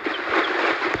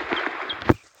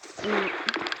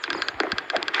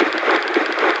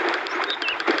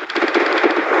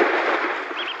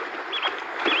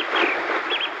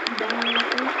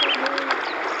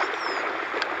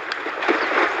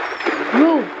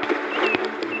 No.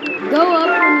 Go up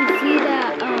when you see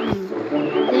that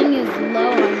thing is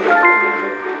low on your screen.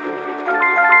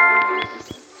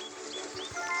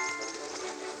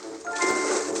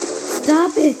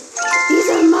 Stop it! These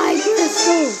are my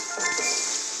crystals!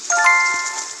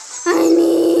 I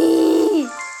need!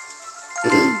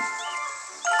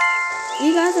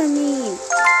 You guys are mean.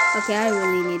 Okay, I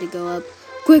really need to go up.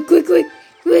 Quick, quick, quick,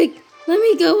 quick! Let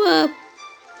me go up!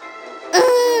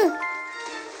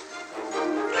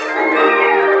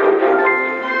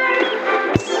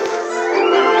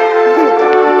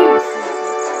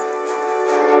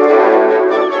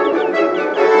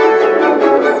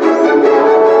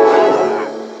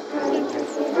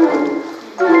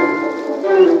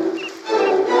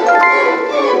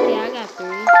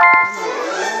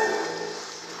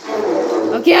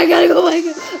 Okay, I gotta go back.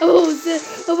 I'm almost in.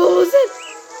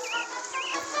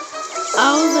 I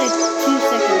was like 2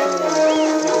 seconds away.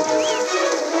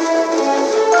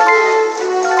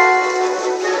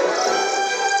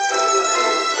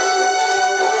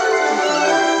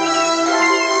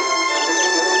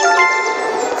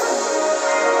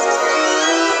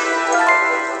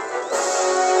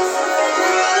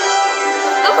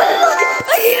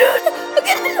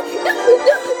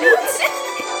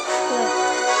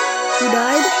 You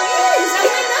died? Yes,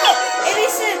 I know. And he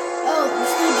said, "Oh, you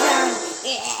still down?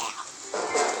 Yeah,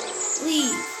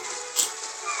 leave."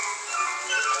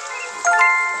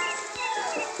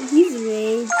 He's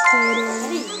rage I quitting.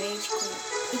 didn't rage quit.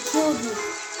 He killed me.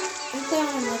 We play on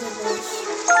another verse.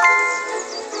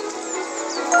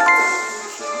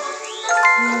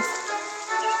 Yes.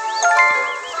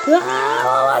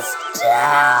 Almost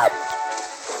dead.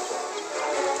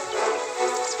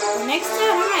 The next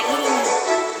time, I'm not eating it.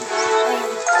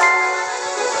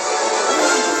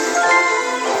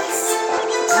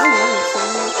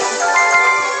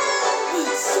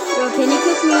 Bro, can you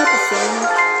cook me up a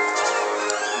sandwich?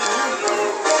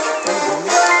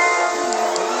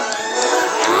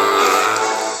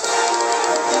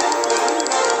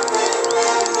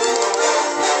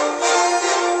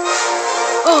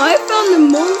 Oh, I found the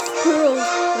most pearls,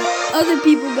 but other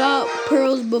people got got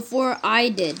pearls before I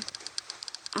did.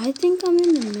 I think I'm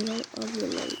in the middle of the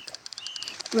lake.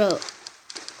 Bro,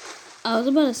 I was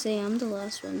about to say I'm the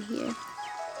last one here.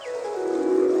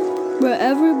 Bro,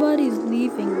 everybody's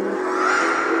leaving me.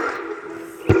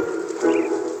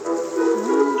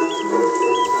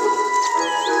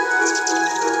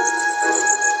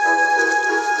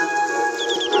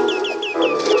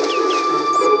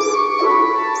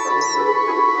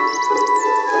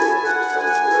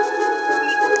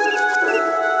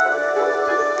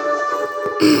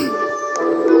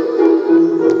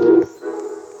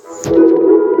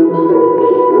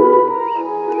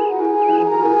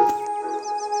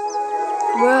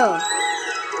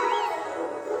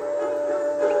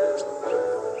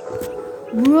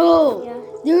 Bro, Yeah.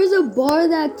 there's a bar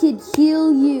that could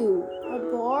heal you. A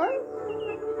bar?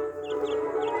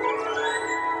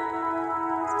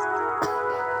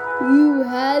 You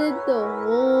had it the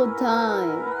whole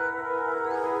time.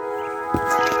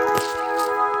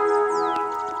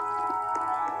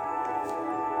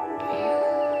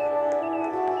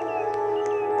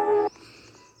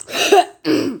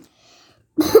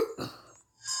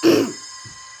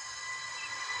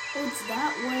 It's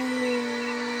that way.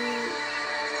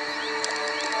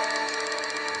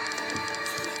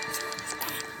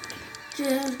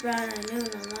 Just brought a new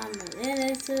mama. Then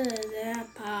it's that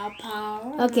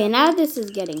pow. Okay, now this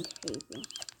is getting crazy.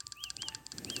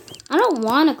 I don't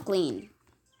want to clean.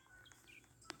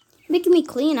 Making me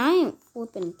clean, I ain't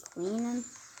flipping cleaning.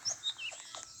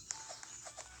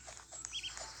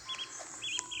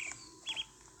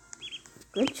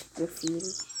 Rich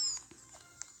graffiti.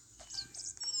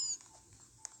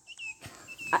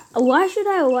 Why should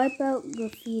I wipe out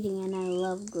graffiti and I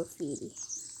love graffiti?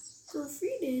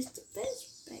 Graffiti is the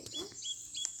best, baby.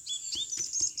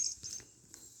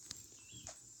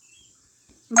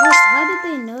 But how did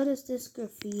they notice this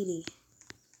graffiti?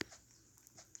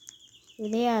 Do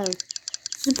they have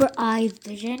super eye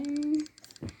vision?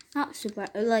 Not super,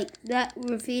 like that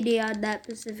graffiti on that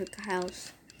specific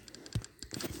house.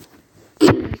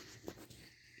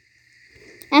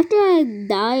 After I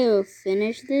die or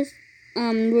finish this,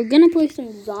 we're gonna play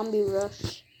some Zombie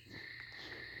Rush.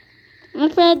 My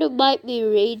friend might be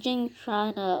raging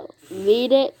trying to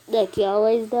beat it like he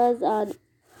always does on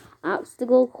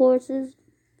obstacle courses.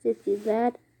 If he's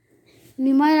bad. And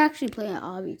he might actually play an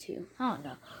obby too. I don't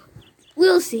know.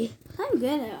 We'll see. I'm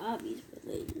good at hobbies, but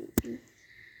like,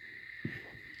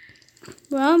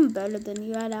 Well, I'm better than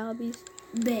you at obbies.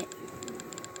 bet.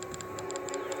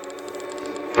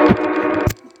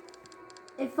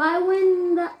 If I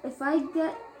win that, if I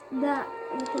get to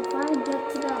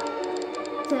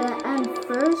the end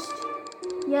first,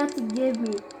 you have to give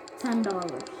me $10.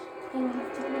 And you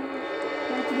have to go.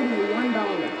 You have to give me $1.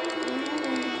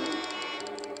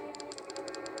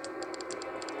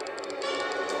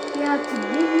 You have to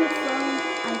give your phone.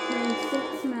 I play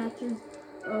 6 matches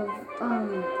of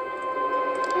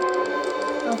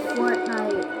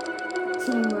Fortnite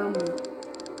Team Rumble.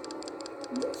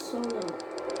 Solo.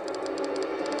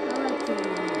 I like Team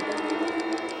Rumble.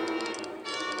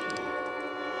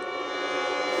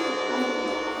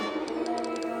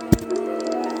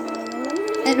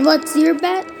 And what's your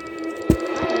bet?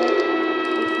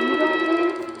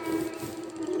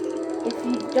 If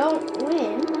you don't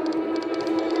win,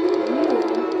 you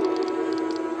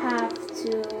have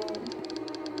to.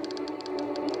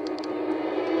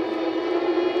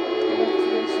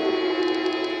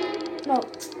 No.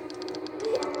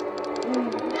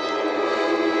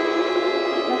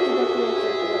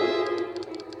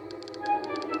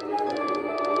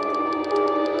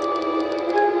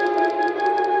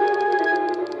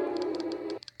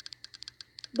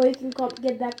 But you can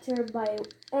get back to her by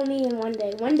only in one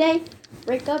day. One day,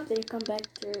 break up, then you come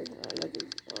back to her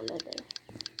another day.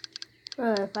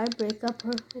 Bro, if I break up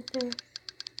with her,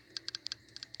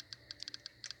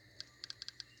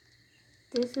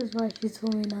 this is why she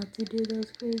told me not to do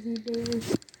those crazy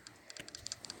days.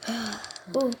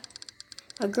 Oh,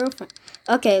 a girlfriend.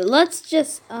 Okay, let's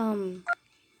just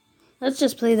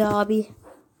play the hobby.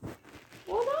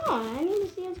 Hold on, I need to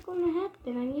see what's going to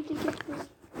happen. I need to get this.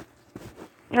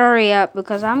 Hurry up,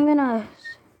 because I'm gonna.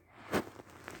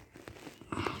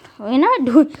 We're not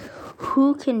doing.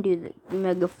 Who can do the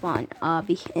mega fun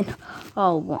hobby in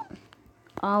all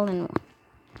in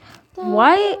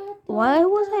one? Why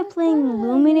was I playing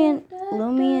Lumion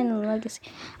Legacy?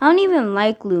 I don't even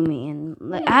like Lumion.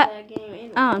 Like I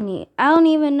don't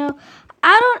even know.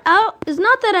 I don't. It's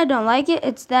not that I don't like it.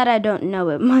 It's that I don't know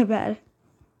it. My bad.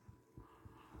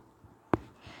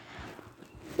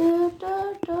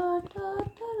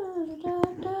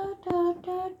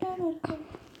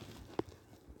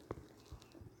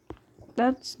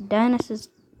 That's Dennis's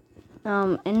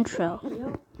intro.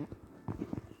 Yep.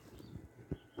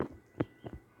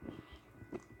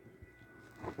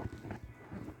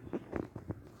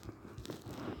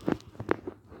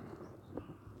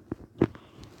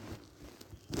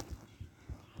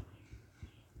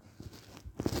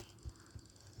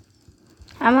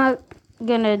 I'm not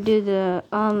gonna do the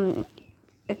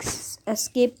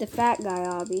escape the fat guy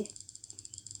obby.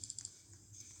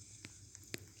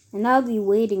 And I'll be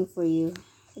waiting for you,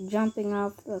 jumping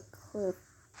off the cliff.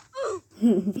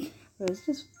 It's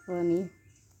just funny.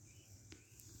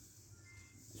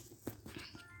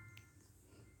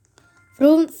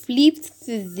 From flip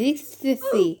to this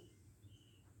city.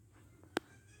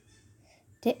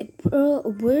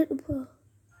 Bro.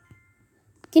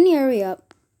 Can you hurry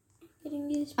up?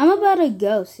 I'm about to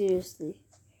go, seriously.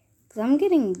 Because I'm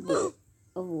getting bored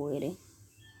of waiting.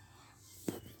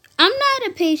 I'm not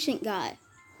a patient guy.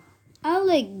 I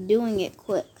like doing it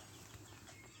quick.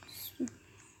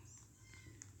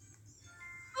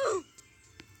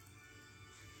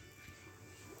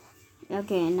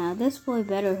 Okay, now this boy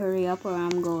better hurry up or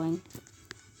I'm going.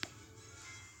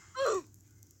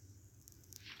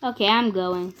 Okay, I'm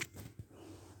going.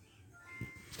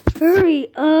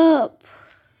 Hurry up!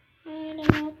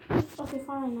 Okay,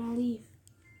 fine, I'll leave.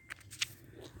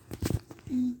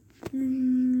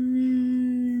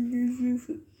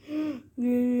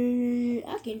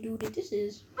 I can do this. This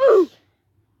is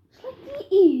slightly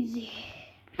easy.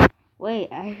 Wait,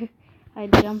 I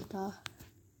jumped off.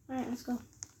 Alright, let's go.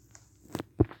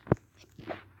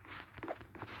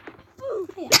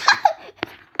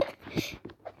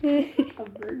 A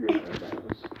burger are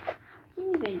those?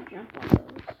 You can't even jump on those.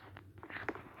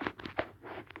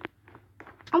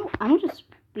 I'm just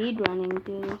speedrunning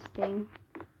through this thing.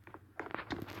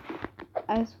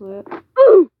 I swear.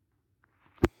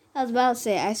 I was about to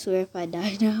say, I swear if I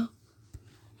die now.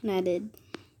 And I did.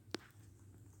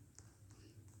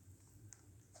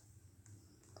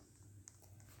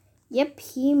 Yep,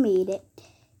 he made it.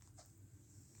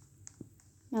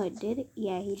 No, it did it?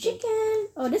 Yeah, he did. Chicken!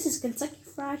 Oh, this is Kentucky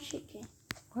Fried Chicken.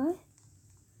 What?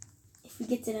 If we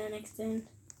get to the next end.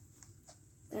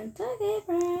 Kentucky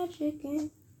Fried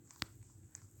Chicken.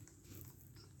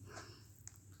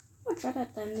 I'm gonna try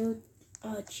out that new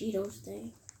Cheetos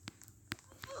thing.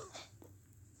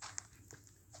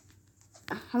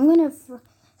 I'm gonna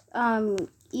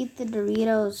eat the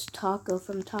Doritos taco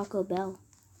from Taco Bell.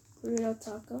 Burrito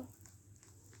taco.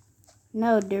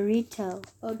 No, Dorito.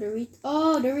 Oh,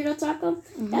 Dorito taco?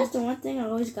 That's the one thing I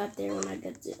always got there when I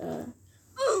got to,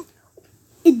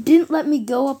 It didn't let me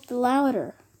go up the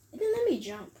ladder. it didn't let me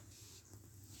jump.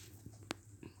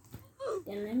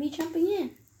 Didn't let me jump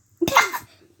again.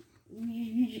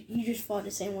 You just fall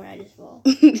the same way I just fall.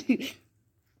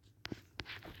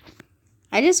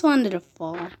 I just wanted to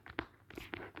fall.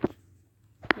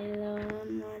 Hello,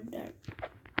 my doctor.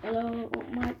 Hello,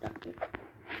 my doctor.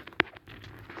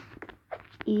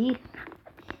 Eef.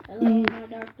 Hello, my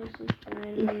doctor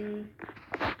sister.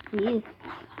 Eef.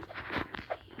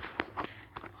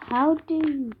 How do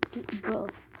you do, bro?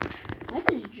 I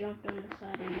just jumped on the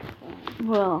side of this phone.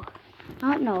 Bro, I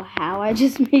don't know how I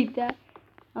just made that.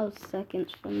 I was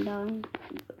seconds from dying.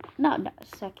 Not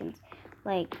seconds,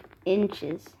 like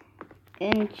inches.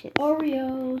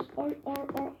 Oreos.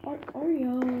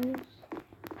 Oreos.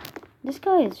 This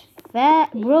guy is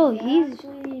fat, bro.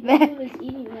 Exactly. He's fat. He was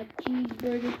eating like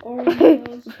cheeseburgers,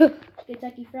 Oreos,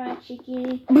 Kentucky Fried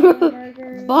Chicken,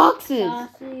 hamburgers, Boxes.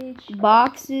 sausage.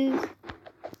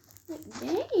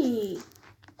 Dang.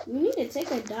 You need to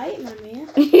take a diet, my man.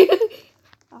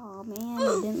 Oh man,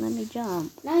 it didn't let me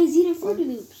jump. Now he's eating Fruity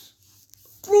Loops.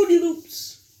 Fruity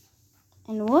Loops.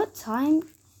 And what time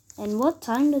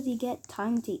does he get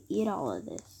time to eat all of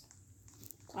this?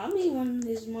 Probably when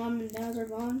his mom and dad are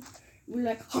gone. We're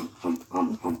like, hum, hum,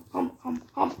 hum, hum, hum, hum,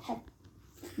 hum, hum.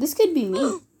 This could be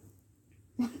me.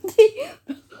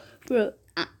 Bro,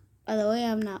 by the way,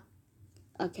 I'm not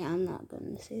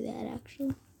going to say that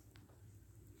actually.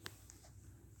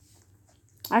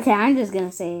 Okay, I'm just going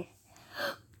to say.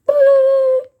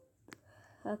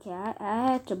 Okay,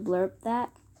 I had to blurb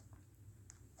that.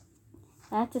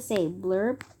 I had to say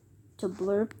blurb to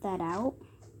blurb that out.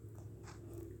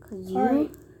 Because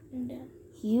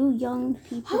you young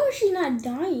people. How is she not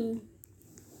dying?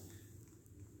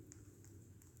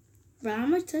 Bro, how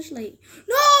much touch like?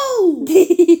 No!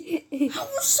 I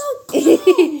was so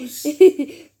close!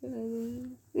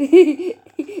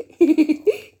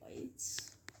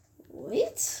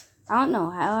 Wait. I don't know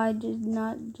how I did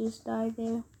not just die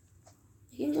there.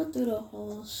 You can go through the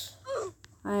holes.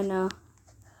 I know.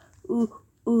 Ooh.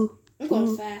 I'm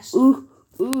going fast. Ooh.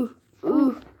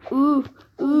 oof, oof,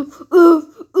 oof,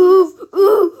 oof, oof,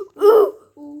 oof,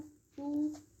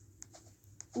 oof.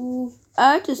 Ooh.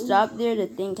 I have to stop there to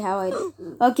think how I.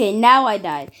 Okay, now I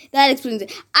died. That explains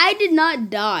it. I did not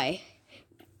die.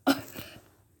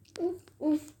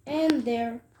 Oof. And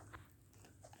there.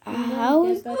 How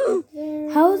is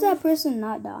how is that person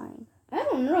not dying? I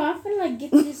don't know. I feel like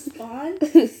get to this spawn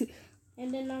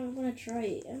and then I'm gonna try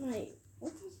it. I'm like,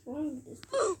 what's wrong with this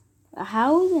thing?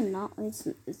 How is it not? It's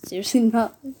seriously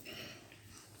not.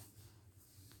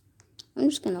 I'm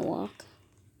just gonna walk.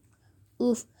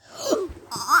 Oof.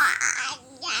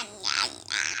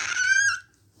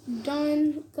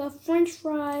 Done. Got French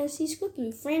fries. He's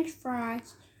cooking French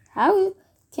fries. How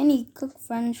can he cook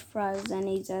French fries and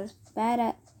he's as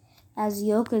bad as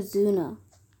Yokozuna?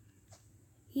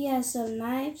 He has some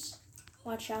knives.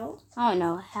 Watch out. I don't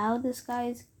know how this guy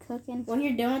is cooking. When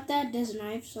you're done with that, there's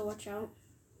knives, so watch out.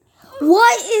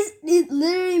 What is it?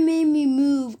 Literally made me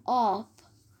move off.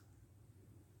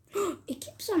 It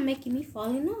keeps on making me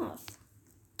falling off.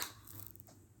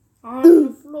 On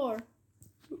the floor.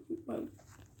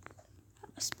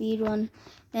 Speed run.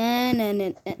 Nah, nah,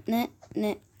 nah, nah, nah,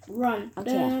 nah. Run.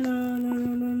 Okay. No, no, no,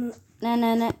 no, no, no. Na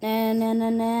na na na na na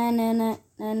na na na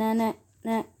na na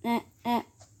na na na.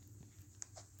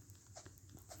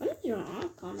 When is your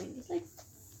aunt coming? It's like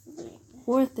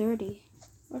 4:30.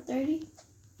 4:30.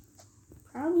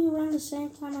 Probably around the same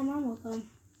time my mom will come.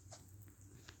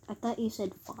 I thought you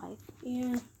said 5.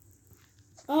 Yeah.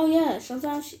 Oh yeah.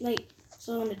 Sometimes she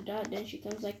so on the dot. Then she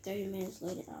comes like 30 minutes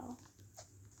later. Oh.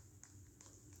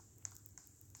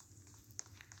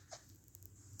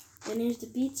 Then here's the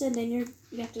pizza. Then you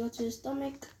have to go to the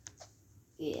stomach.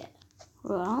 Yeah.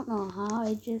 Bro, I don't know how.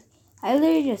 I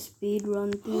literally just speed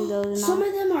run through those Some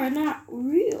knives. of them are not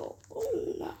real.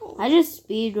 Oh no. I just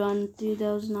speed run through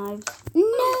those knives.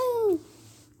 No.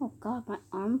 Oh God, my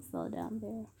arm fell down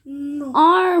there. No.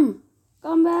 Arm,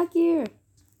 come back here.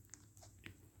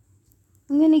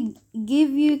 I'm gonna give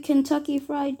you Kentucky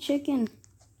Fried Chicken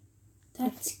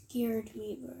That scared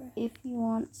me, bro. if you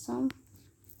want some.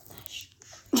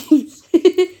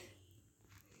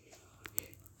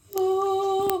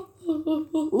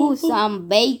 Ooh, some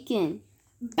bacon.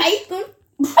 Bacon?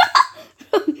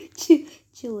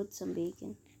 Chill with some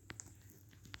bacon.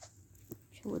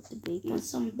 Chill with the bacon. Want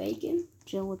some bacon?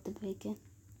 Chill with the bacon.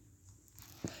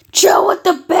 Chill with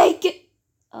the bacon.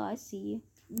 Oh, I see you.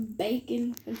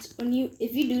 Bacon.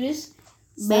 If you do this,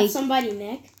 slap Bacon. somebody's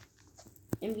neck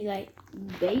and be like,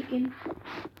 bacon.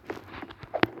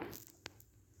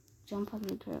 Jump on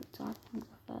the dirt top. He's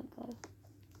a fat guy.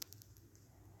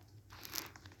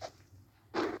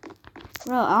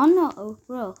 Bro, I don't know. Oh,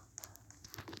 bro.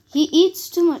 He eats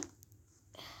too much.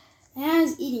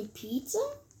 Has eating pizza?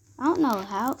 I don't know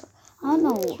how. I don't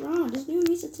know. What's wrong? This dude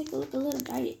needs to take a little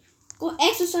diet. Go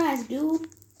exercise, dude.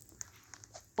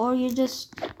 Or you've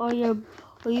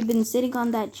been sitting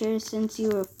on that chair since you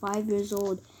were 5 years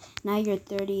old. Now you're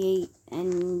 38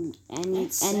 and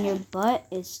your butt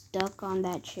is stuck on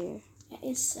that chair. That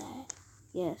is sad.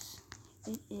 Yes,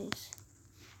 it is.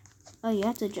 Oh, you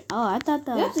have to. Oh, I thought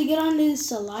that. You have to get on his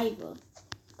saliva.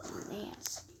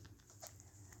 Nasty.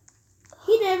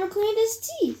 He never cleaned his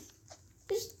teeth.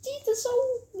 His teeth are so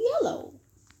yellow.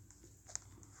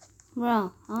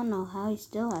 Bro, I don't know how he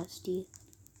still has teeth.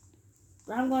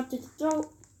 Bro, I'm going to the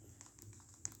throat.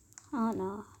 I don't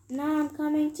know. Now I'm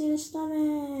coming to the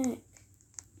stomach.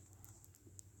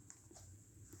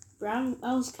 Bro,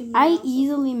 I was kidding. I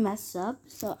easily mess up,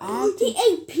 so I have to. He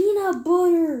ate peanut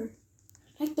butter.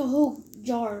 Like the whole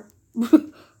jar.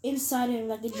 Inside him,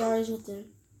 like the jar is with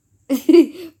him.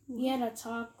 He had a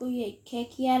taco, he ate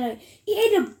cake, he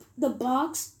ate the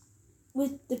box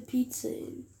with the pizza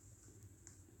in.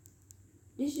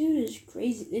 This dude is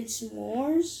crazy. And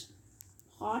s'mores,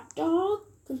 hot dog,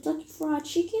 Kentucky Fried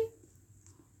Chicken.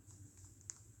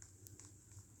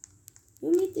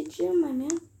 You need to chill, my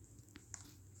man.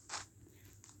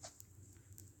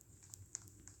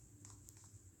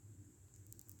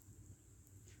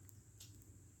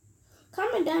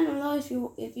 Comment down below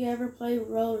if you ever play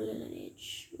Road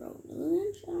Lineage. Road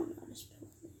Lineage? I don't know how to spell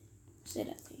it. Say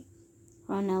that thing.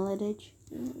 Ronelladage.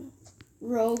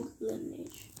 Rogue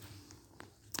Lineage.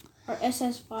 Or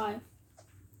SS5.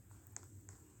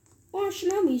 Or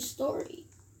Shinobi's story.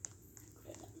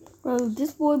 Bro,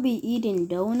 this boy be eating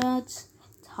donuts,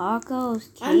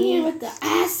 tacos, cake, I'm here with the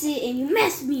acid and you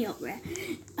messed me up, right?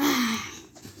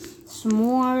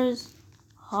 s'mores,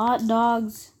 hot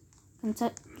dogs,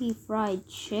 Kentucky Fried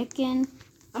Chicken.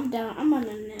 I'm down. I'm on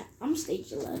a nap. I'm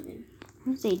stage 11.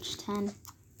 I'm stage 10.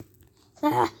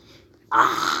 Oh,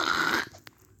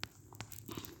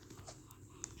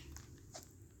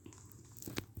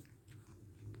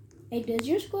 Hey, does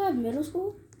your school have middle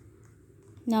school?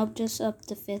 Nope, just up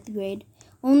to 5th grade.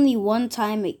 Only one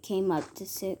time it came up to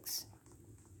 6.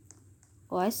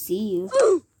 Oh, I see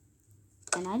you.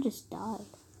 And I just died.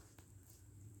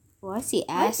 Oh, I see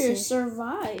I acid. can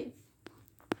survive.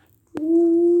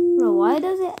 Bro, why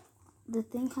does the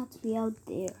thing have to be out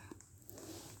there?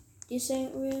 This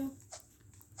ain't real.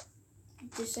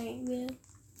 This ain't real.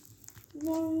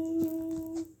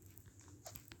 No.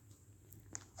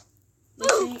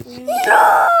 This ain't real.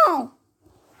 No!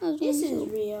 This is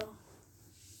real.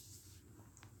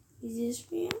 Is this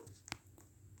real?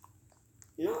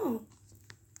 No.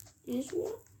 Is this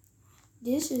real?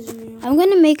 This is real. I'm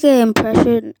gonna make an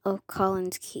impression of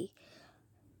Colin's key.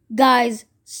 Guys,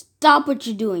 stop what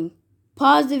you're doing.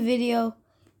 Pause the video.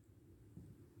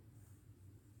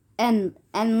 And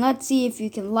let's see if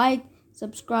you can like,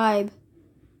 subscribe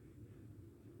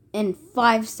in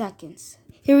 5 seconds.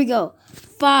 Here we go.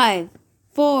 5,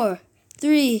 4,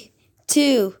 3,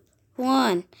 2,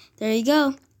 1. There you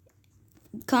go.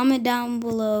 Comment down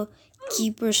below,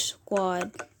 Keeper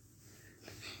Squad.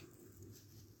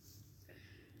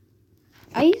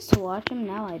 I used to watch him,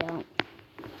 now I don't.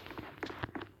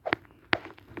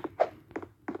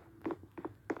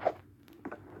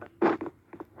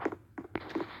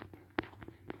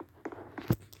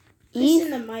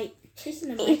 Kristen the mic.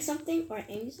 Kristen the mic something or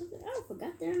Amy something. I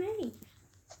forgot their name.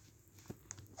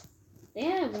 They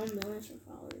have 1 million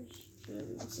followers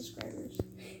and subscribers.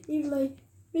 He's like,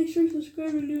 make sure you subscribe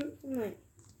and do it. I'm like,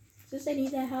 since they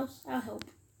need that house, I'll help.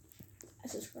 I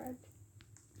subscribed.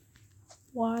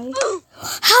 Why?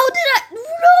 How did I?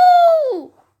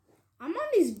 No! I'm on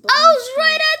these bones. I was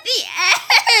right at the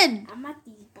end! I'm at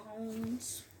these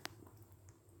bones.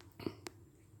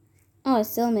 Oh, I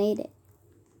still made it.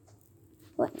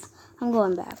 What? I'm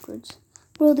going backwards.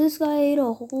 Bro, this guy ate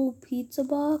a whole pizza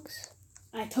box.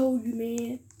 I told you,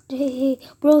 man. Hey,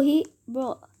 bro, he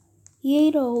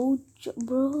ate a whole,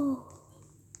 bro.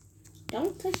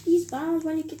 Don't touch these bombs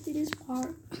when you get to this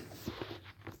part.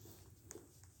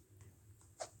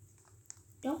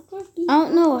 Don't touch these I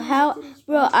don't know bombs when you how, get to this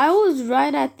bro, part. I was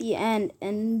right at the end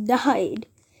and died.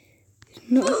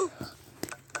 No.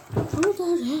 Don't touch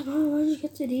that bomb when you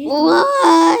get to these.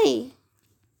 Why?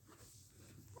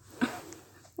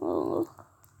 Oh.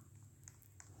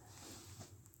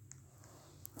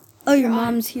 Oh, your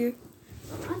mom's here.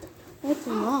 What's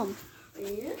your mom?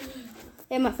 Yeah.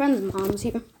 Hey, my friend's mom's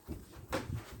here.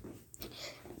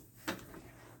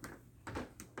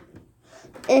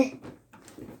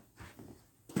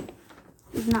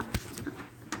 It's not.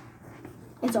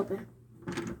 It's open.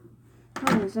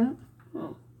 No, it isn't.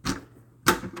 Oh.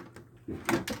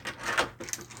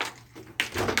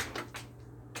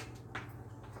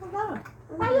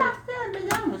 Why y'all still in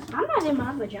pajamas? I'm not in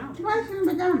my pajamas. Why you in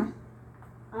pajamas?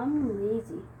 I'm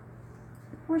lazy.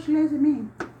 What's lazy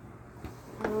mean?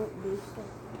 I don't do stuff.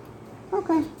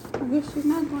 Okay, I guess she's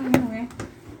not going anywhere.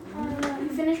 You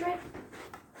finished, right?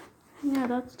 Yeah,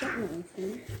 that's definitely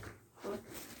finished.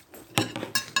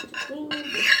 Clean your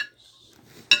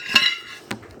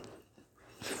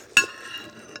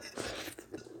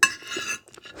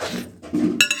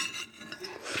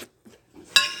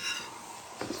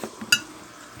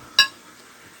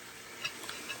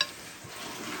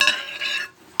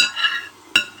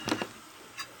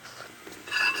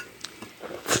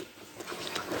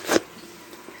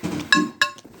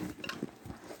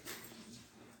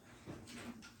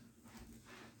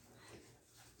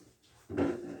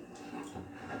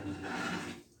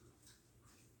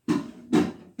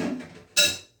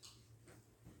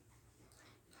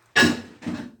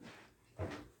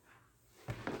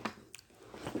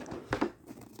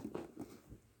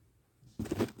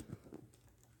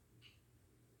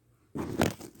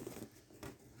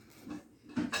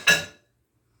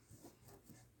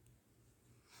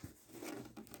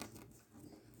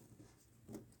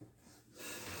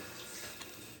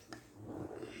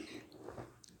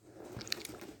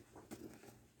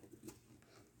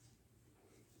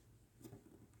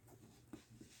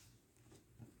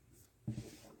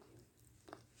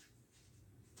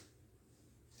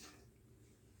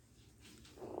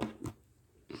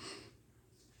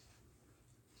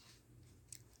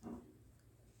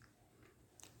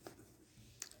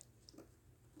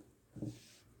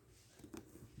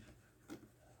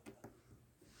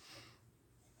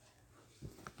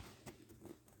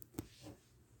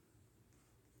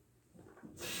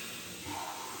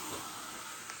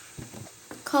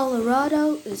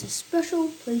Colorado is a special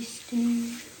place to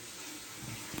me.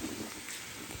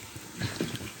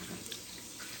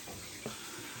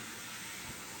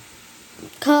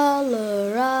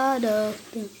 Colorado.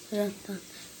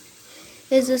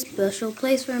 is a special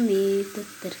place for me.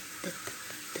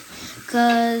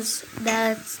 Cause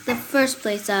that's the first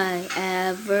place I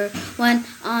ever went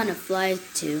on a flight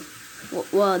to.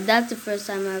 Well, that's the first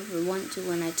time I ever went to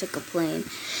when I took a plane.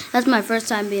 That's my first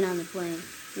time being on a plane.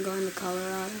 I'm going to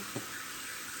Colorado.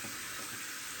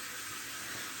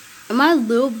 And my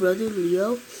little brother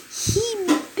Leo, he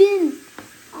been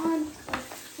on a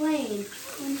plane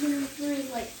when he was really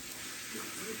like,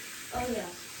 oh yeah,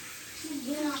 he's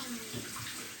been on a plane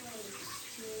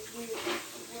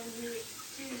when he was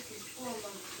seriously 4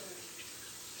 months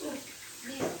old. Oh,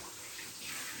 Leo.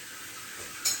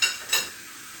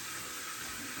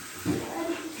 Why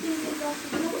did you think about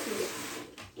the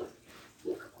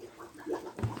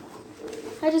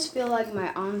I just feel like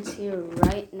my aunt's here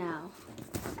right now.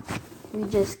 We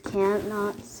just can't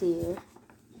not see her.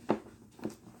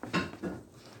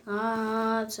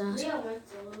 It's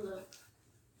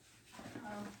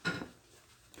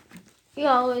he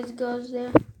always goes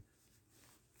there.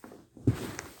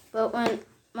 But when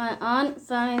my aunt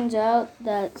finds out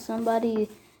that somebody,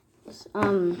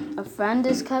 a friend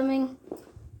is coming,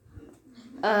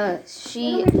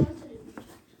 she.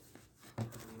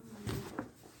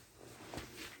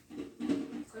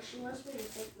 She wants me to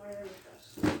take Mario with us.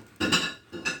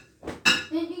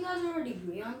 Didn't you guys already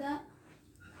agree on that?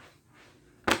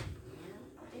 Yeah,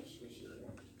 I think she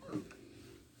did.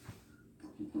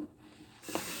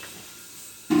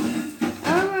 I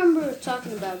remember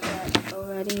talking about that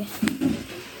already.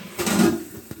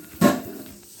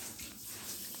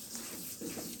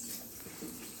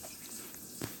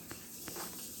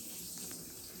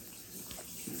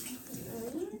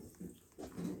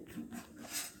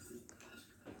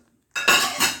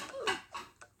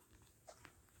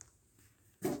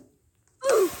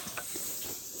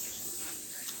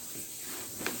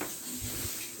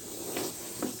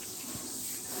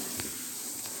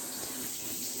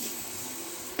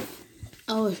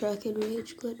 I wish I could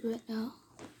rage quit right now.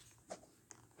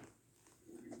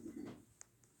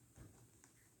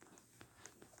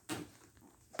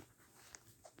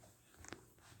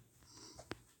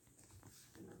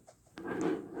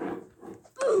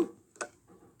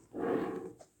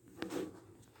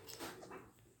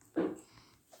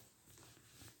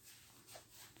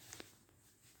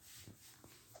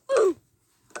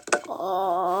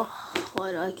 Oh,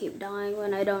 why do I keep dying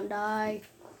when I don't die?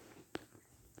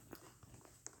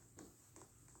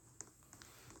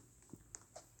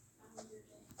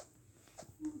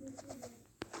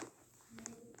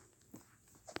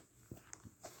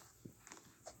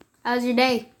 How's your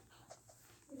day?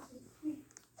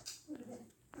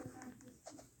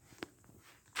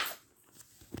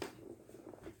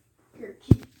 You're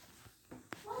cute.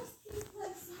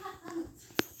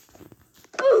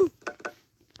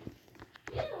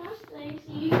 You don't want things,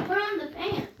 so you can put on the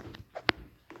fan.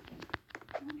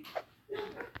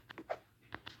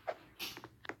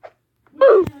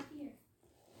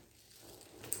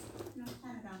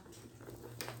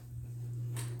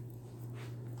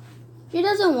 She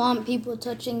doesn't want people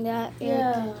touching that.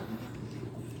 Yeah.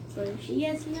 But if she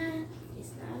gets mad,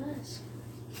 it's not us.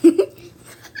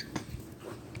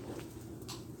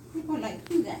 People like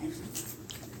you guys.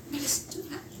 I'm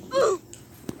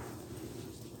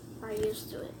used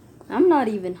to it. I'm not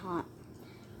even hot.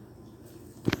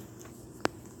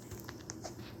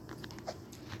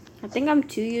 I think I'm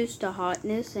too used to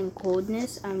hotness and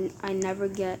coldness. I never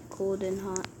get cold and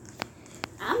hot.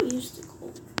 I'm used to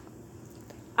cold.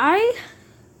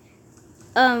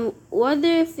 Whether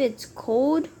if it's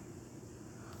cold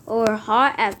or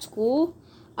hot at school,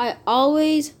 I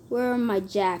always wear my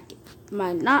jacket.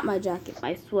 Not my jacket,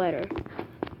 my sweater.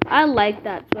 I like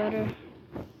that sweater.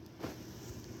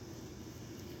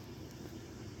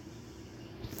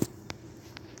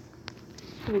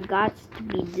 It got to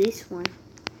be this one.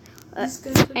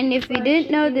 And if you didn't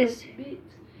know this,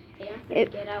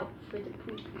 get out for the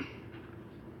poop.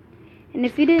 and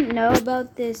if you didn't know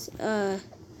about this, After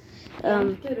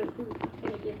the poop,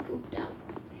 gonna get pooped out.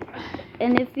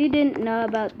 and if you didn't know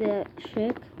about the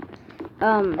trick,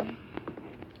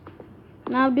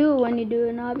 now do it when you do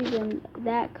an obby, and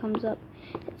that comes up.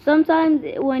 Sometimes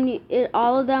when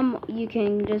all of them you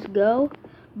can just go,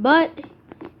 but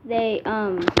they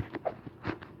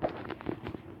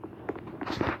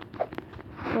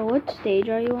So what stage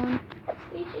are you on?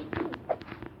 Stage 18.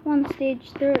 I'm on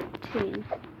stage 13.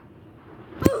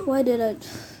 Why did I?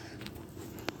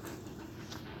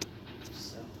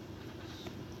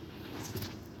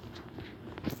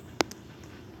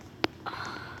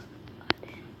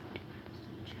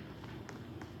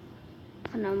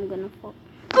 And I'm gonna fall.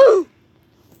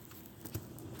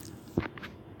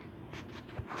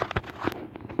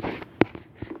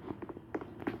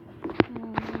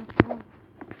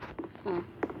 Oh.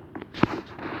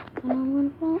 And I'm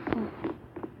gonna fall. Oh.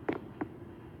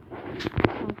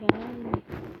 Okay.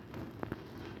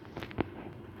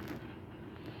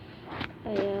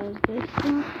 Oh yeah, this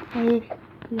one. Hey,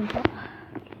 you can fall.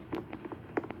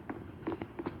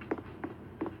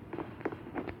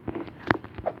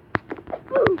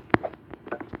 Woo!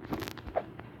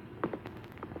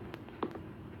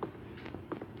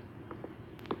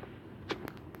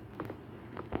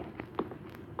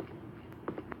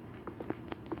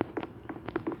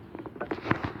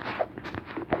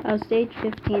 I was stage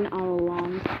 15 all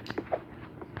along.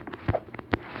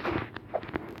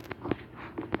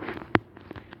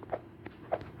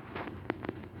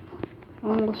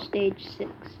 Almost stage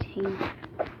 16.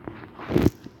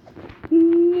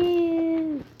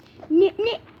 No. No,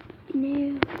 no,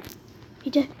 no.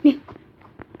 You just, no.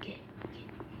 Okay.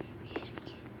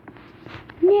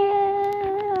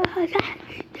 No.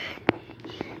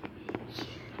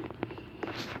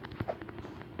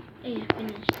 Hey, I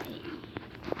finished. Hey.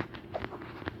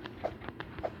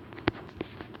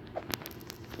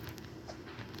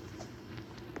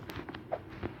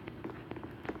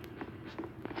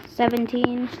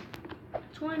 17.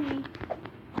 20.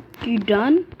 You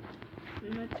done?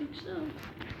 I think so.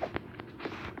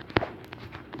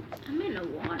 I'm in the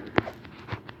water.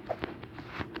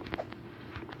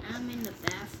 I'm in the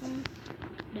bathroom.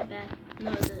 The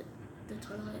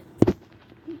toilet.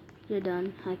 You're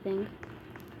done, I think.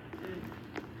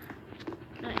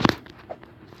 Nice.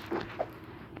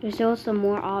 There's still some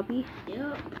more obby.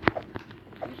 Yep.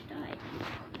 Just died.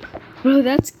 Bro,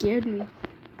 that scared me.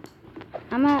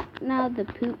 I'm at now the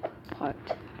poop part.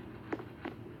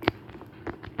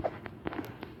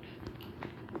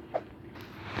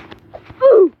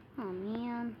 Ooh! Oh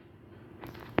man.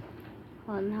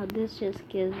 Oh, now this just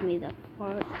gives me the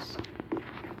farts.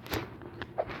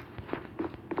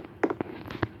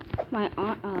 My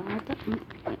arm. I thought my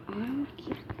arm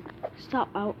keeps. Stop!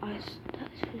 I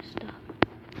should stop.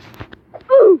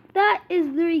 Ooh! That is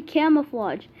very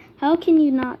camouflage. How can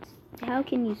you not? How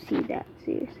can you see that?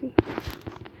 Seriously.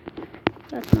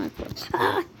 That's my fault.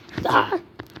 Ah! Ah!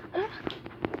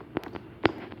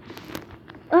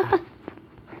 Ah!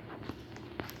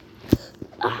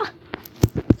 Ah!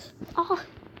 Ah!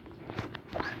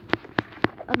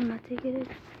 I'm not taking it.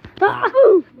 Ah!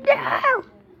 Ooh! No!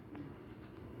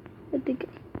 I think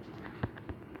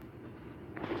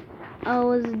I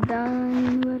was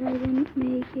done, but I didn't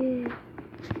make it.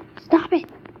 Stop it!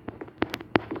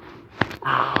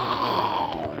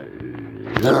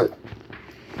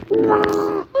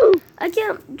 I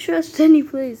can't trust any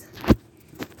place.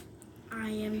 I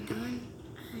am done.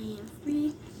 I am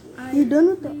free. You're done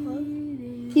with the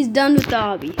hobby? He's done with the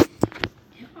hobby.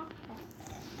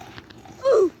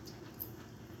 Ooh.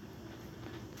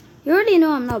 You already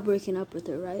know I'm not breaking up with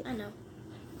her, right? I know.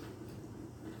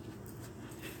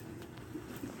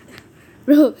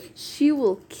 Bro, she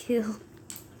will kill.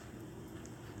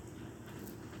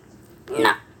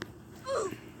 No.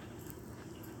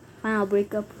 Fine, I'll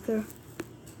break up with her.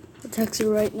 I'll text her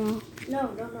right now. No,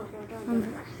 don't. I'm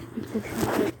texting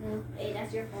her right now. Hey,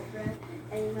 that's your fault, Brad.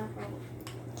 That is my fault.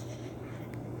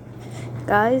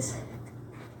 Guys,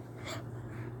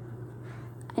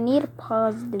 I need to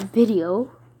pause the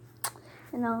video.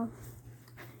 And I'll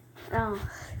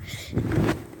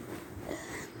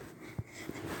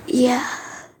yeah.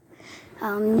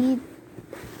 I'll need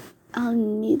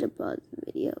to pause the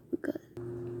video because.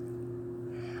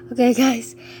 Okay,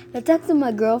 guys, I texted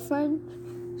my girlfriend.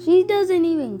 She doesn't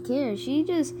even care. She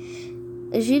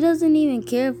doesn't even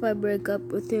care if I break up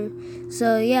with her.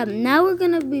 So yeah, now we're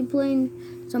gonna be playing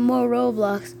some more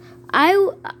Roblox.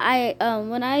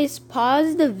 When I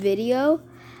paused the video,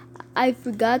 I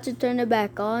forgot to turn it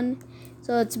back on.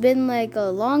 So it's been like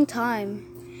a long time.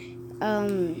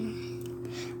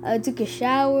 I took a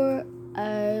shower.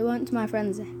 I went to my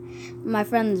friend's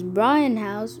Brian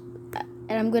house,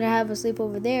 and I'm gonna have a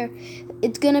sleepover there.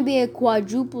 It's gonna be a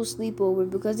quadruple sleepover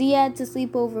because he had to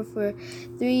sleep over for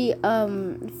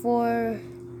 4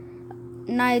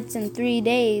 nights and 3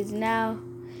 days. Now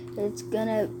it's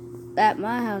gonna at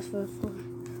my house for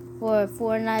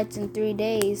 4 nights and 3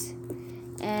 days,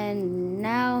 and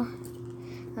now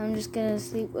I'm just gonna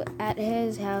sleep at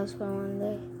his house for 1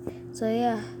 day. So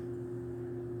yeah,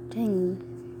 dang,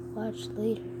 watch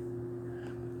later.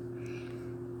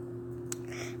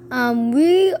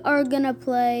 We are gonna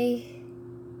play.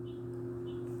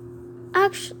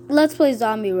 Actually, let's play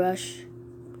Zombie Rush.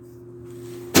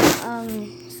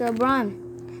 So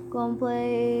Brian, go and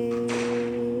play. I'm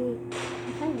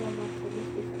trying to remember this.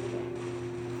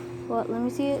 What? Let me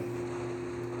see it.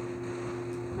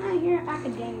 I hear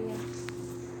academia.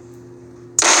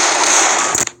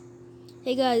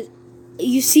 Hey guys,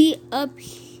 you see up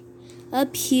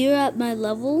here at my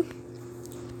level,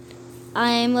 I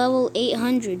am level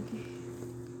 800.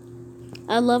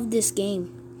 I love this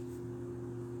game.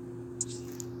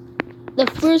 The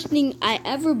first thing I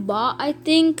ever bought, I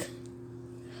think,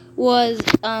 was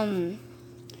in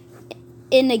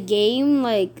a game,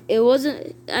 like it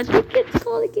wasn't, I think it's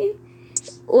called a game,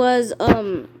 was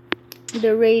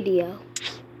the radio.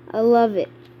 I love it.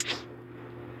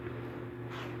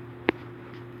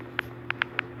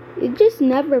 It just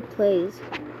never plays.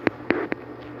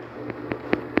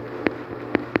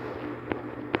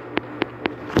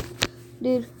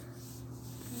 Dude,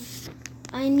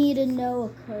 I need to know a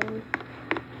code.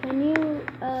 Can you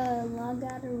log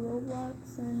out of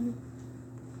Roblox and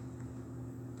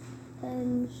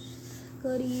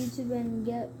go to YouTube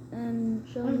and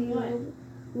show On me what?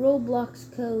 Roblox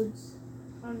codes?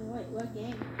 On what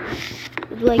game?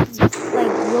 Like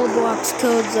Roblox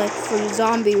codes, like for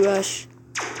Zombie Rush.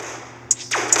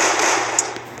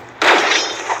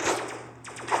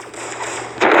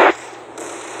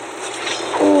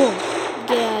 Oh,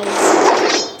 guys,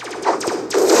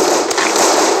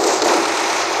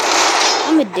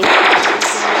 I'm addicted.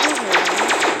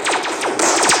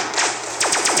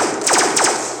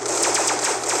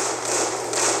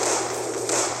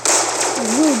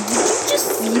 Whoa, did you just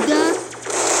see that?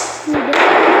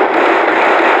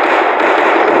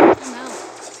 I'm out.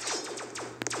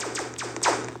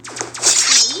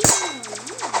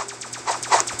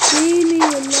 Leave me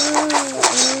alone.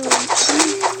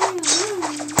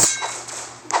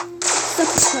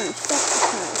 Suck the punch.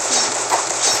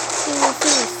 Leave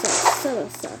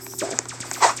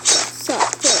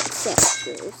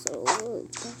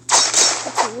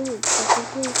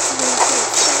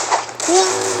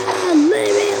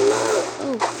me alone.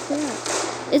 Oh crap.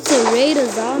 It's a raid of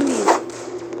zombies.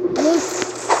 Look.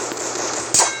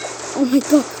 Oh my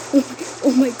god.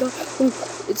 Oh my god. Oh,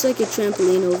 it's like a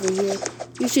trampoline over here.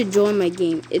 You should join my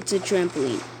game. It's a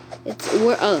trampoline.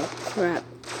 Oh crap.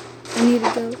 I need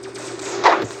to go.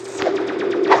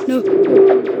 No.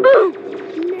 Oh! No.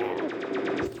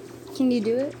 Can you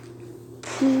do it?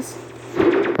 Please.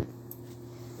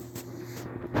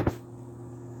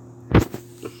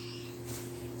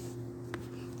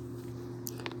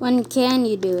 When can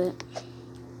you do it?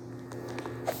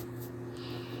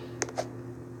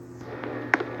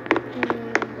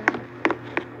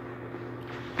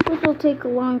 This will take a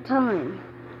long time.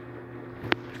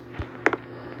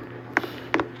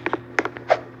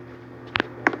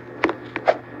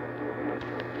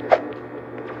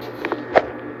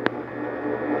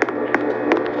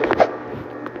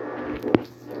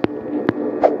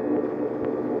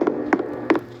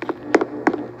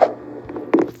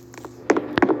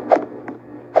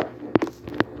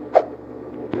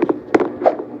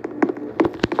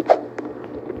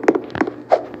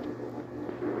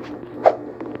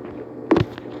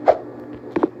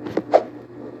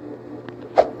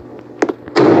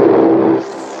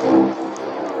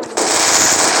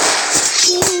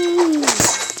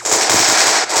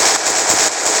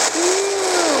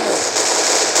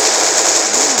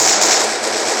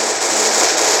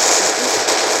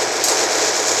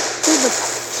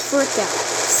 Frick out.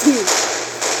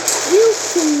 Seriously. You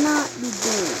cannot be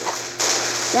doing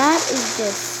this. That is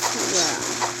just wrong.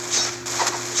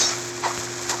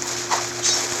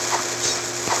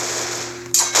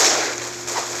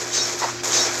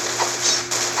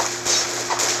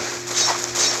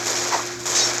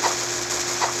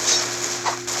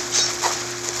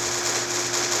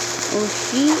 Oh,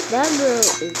 that girl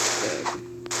is dead.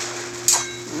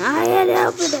 I had to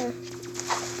help her there.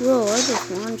 Bro, I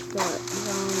just launched that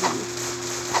zombie.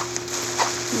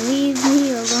 Leave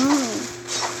me alone.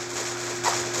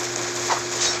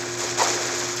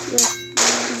 Just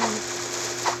leave me.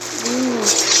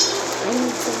 I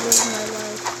need to live my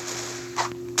life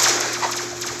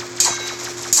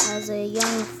as a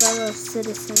young fellow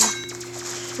citizen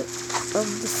of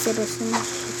the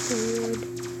Citizenship Award.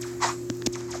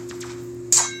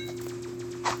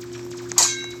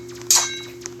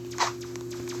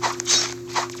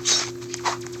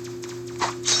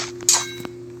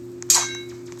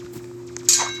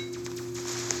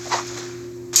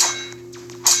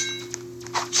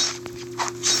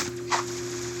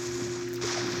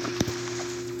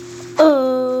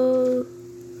 Oh,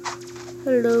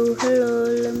 hello,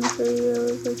 let me tell you, I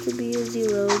was going to be a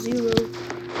 0-0.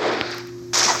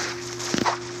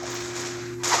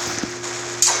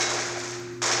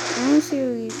 I'm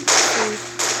serious,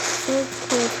 so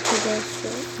close to that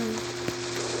shit.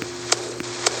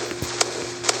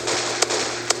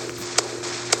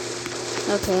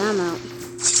 Okay, I'm out.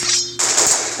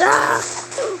 Ah!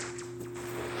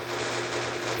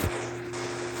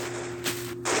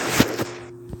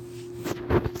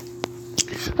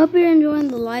 Hope you're enjoying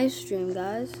the live stream,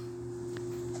 guys.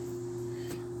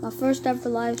 My first ever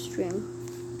live stream.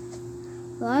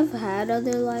 Well, I've had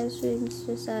other live streams,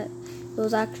 just that it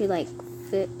was actually like,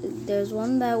 there's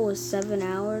one that was 7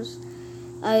 hours.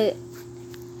 I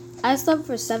slept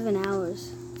for 7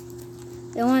 hours.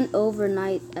 It went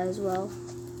overnight as well.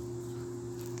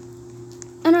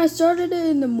 And I started it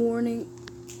in the morning.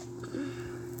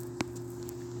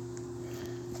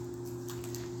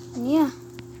 And yeah.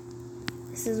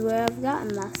 This is where I've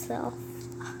gotten myself.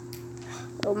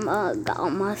 Oh my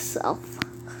God, myself.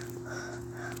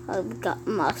 I've got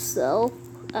myself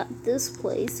at this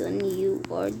place and you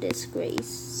are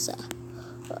disgrace.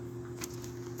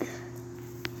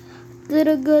 To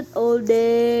the good old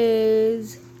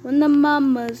days when the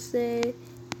mama said,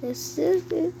 "This is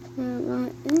it." My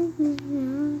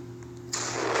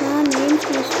name's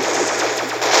Mr.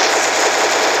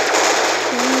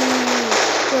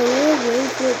 We're way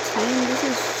 14. This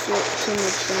is shit too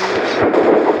much fun.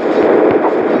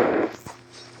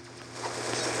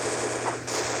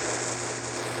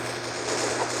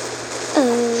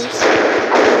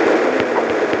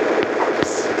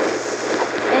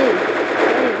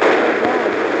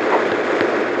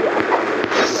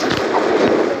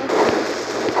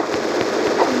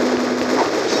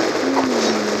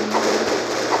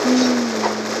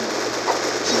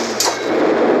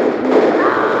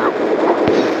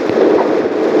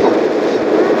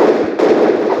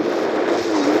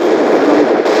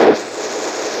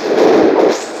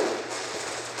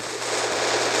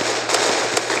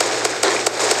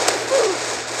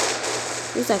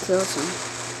 At least I killed some.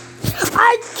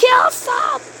 I killed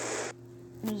some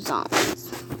zombies.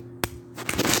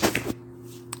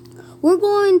 We're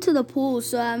going to the pool,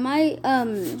 so I might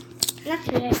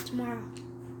Actually, that's tomorrow.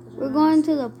 we're going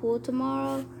to the pool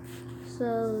tomorrow.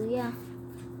 So yeah.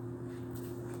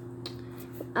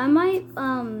 I might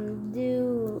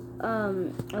do a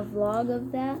vlog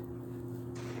of that.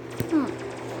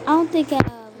 I don't think I have.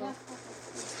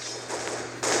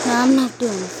 No, I'm not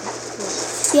doing it.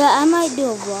 Yeah, I might do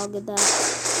a vlog of that.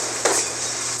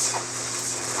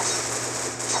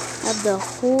 Of the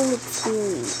whole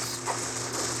experience.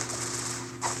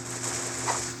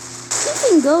 You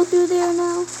can go through there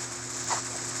now.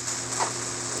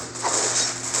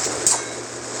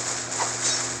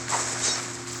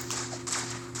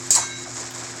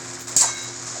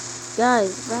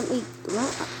 Guys,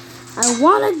 I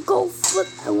wanna go flip.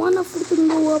 I wanna flipping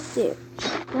go up there.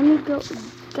 Let me go.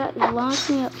 Guys, launch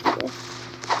me up there.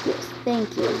 Yes,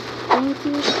 thank you. Thank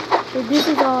you. So this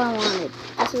is all I wanted.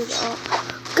 This is all.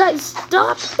 Guys,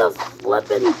 stop the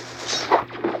flipping.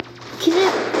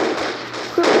 Quit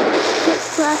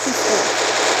crashing stuff.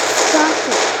 Stop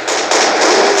it. I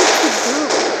need to go.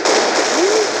 I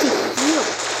need to heal.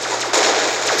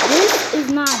 This is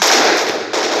not good.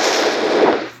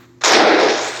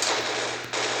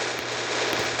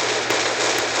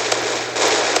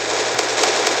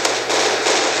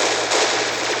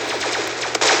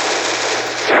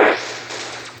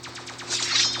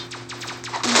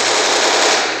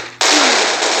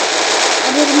 I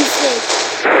did a mistake.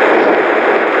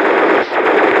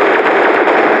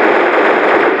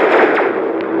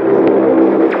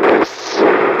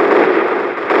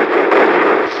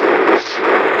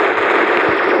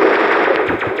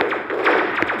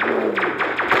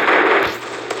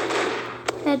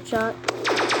 Headshot.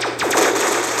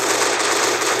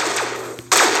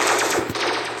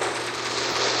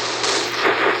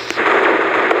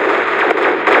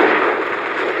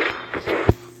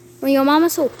 When your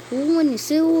mama's so cool and you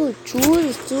say, oh,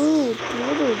 churros.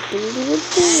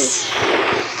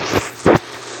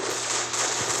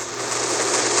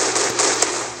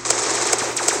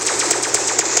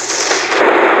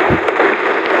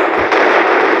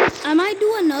 I might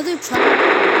do another try.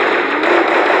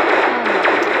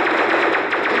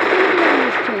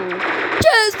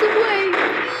 Just wait.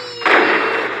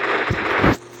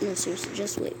 No, seriously,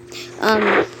 just wait. I'm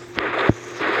gonna do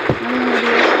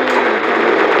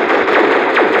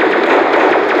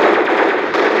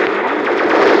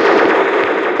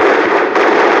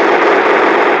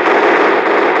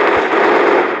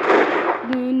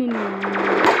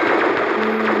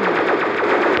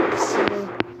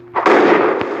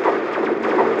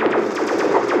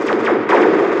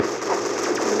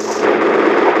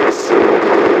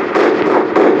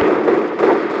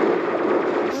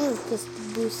just to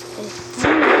boost it.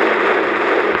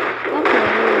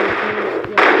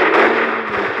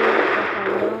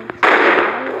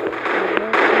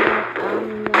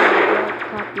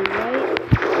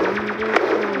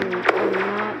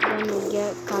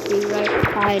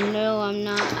 I know I'm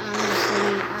not. I'm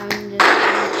just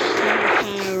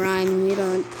trying to rhyme. We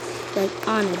don't.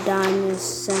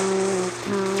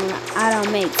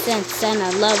 make sense, and I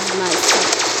love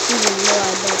myself, even though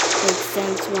I don't make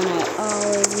sense.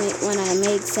 When I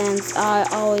make sense, I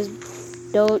always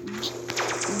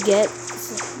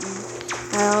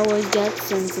get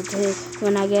sensitive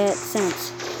when I get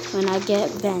sense. When I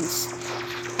get bents,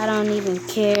 I don't even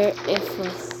care if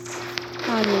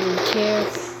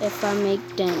I make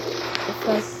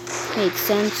make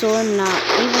sense or not.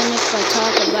 Even if I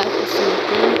talk about the same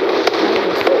thing, I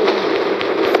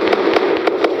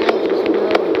just know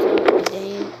it's all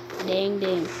dang. Ding,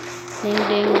 ding,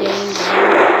 ding. Ding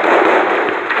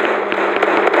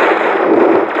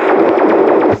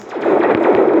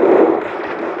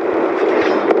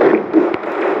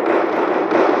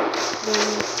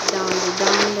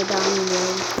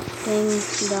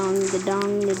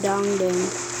dong the dong ding.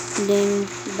 Ding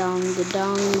dong the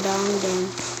dong ding.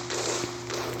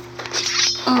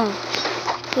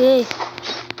 Hey,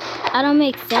 I don't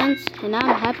make sense, and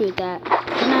I'm happy with that.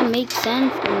 When I make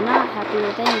sense, I'm not happy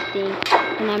with anything.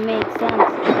 When I make sense,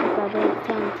 if I make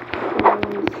sense,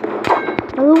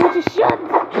 hello, what you shut?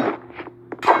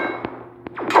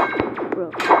 Bro,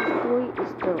 this boy is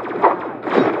still alive.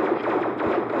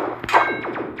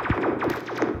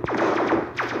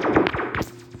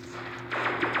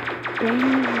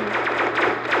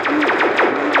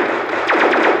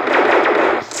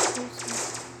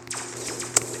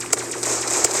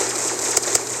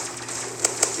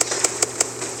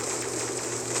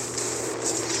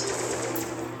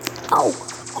 Oh!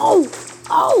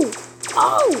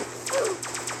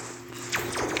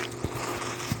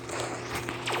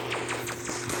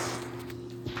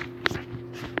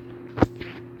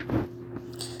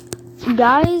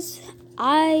 Guys,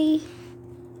 I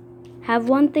have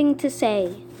one thing to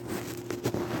say.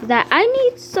 That I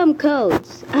need some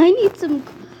codes. I need some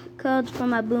codes for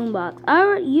my boombox.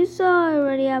 You saw I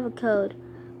already have a code,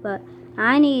 but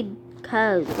I need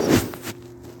codes.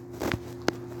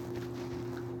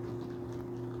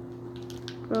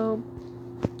 Roblox.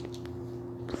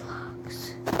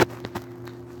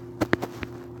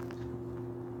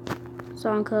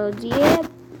 Song codes, yep.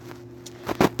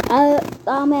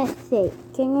 I'm at 6.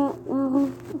 Can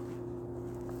you?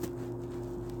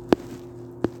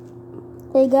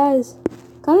 Hey guys,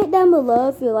 comment down below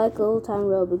if you like Old Town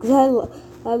Road, because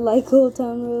I like Old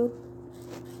Town Road.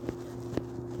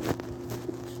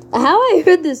 How I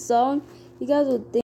heard this song, you guys would think.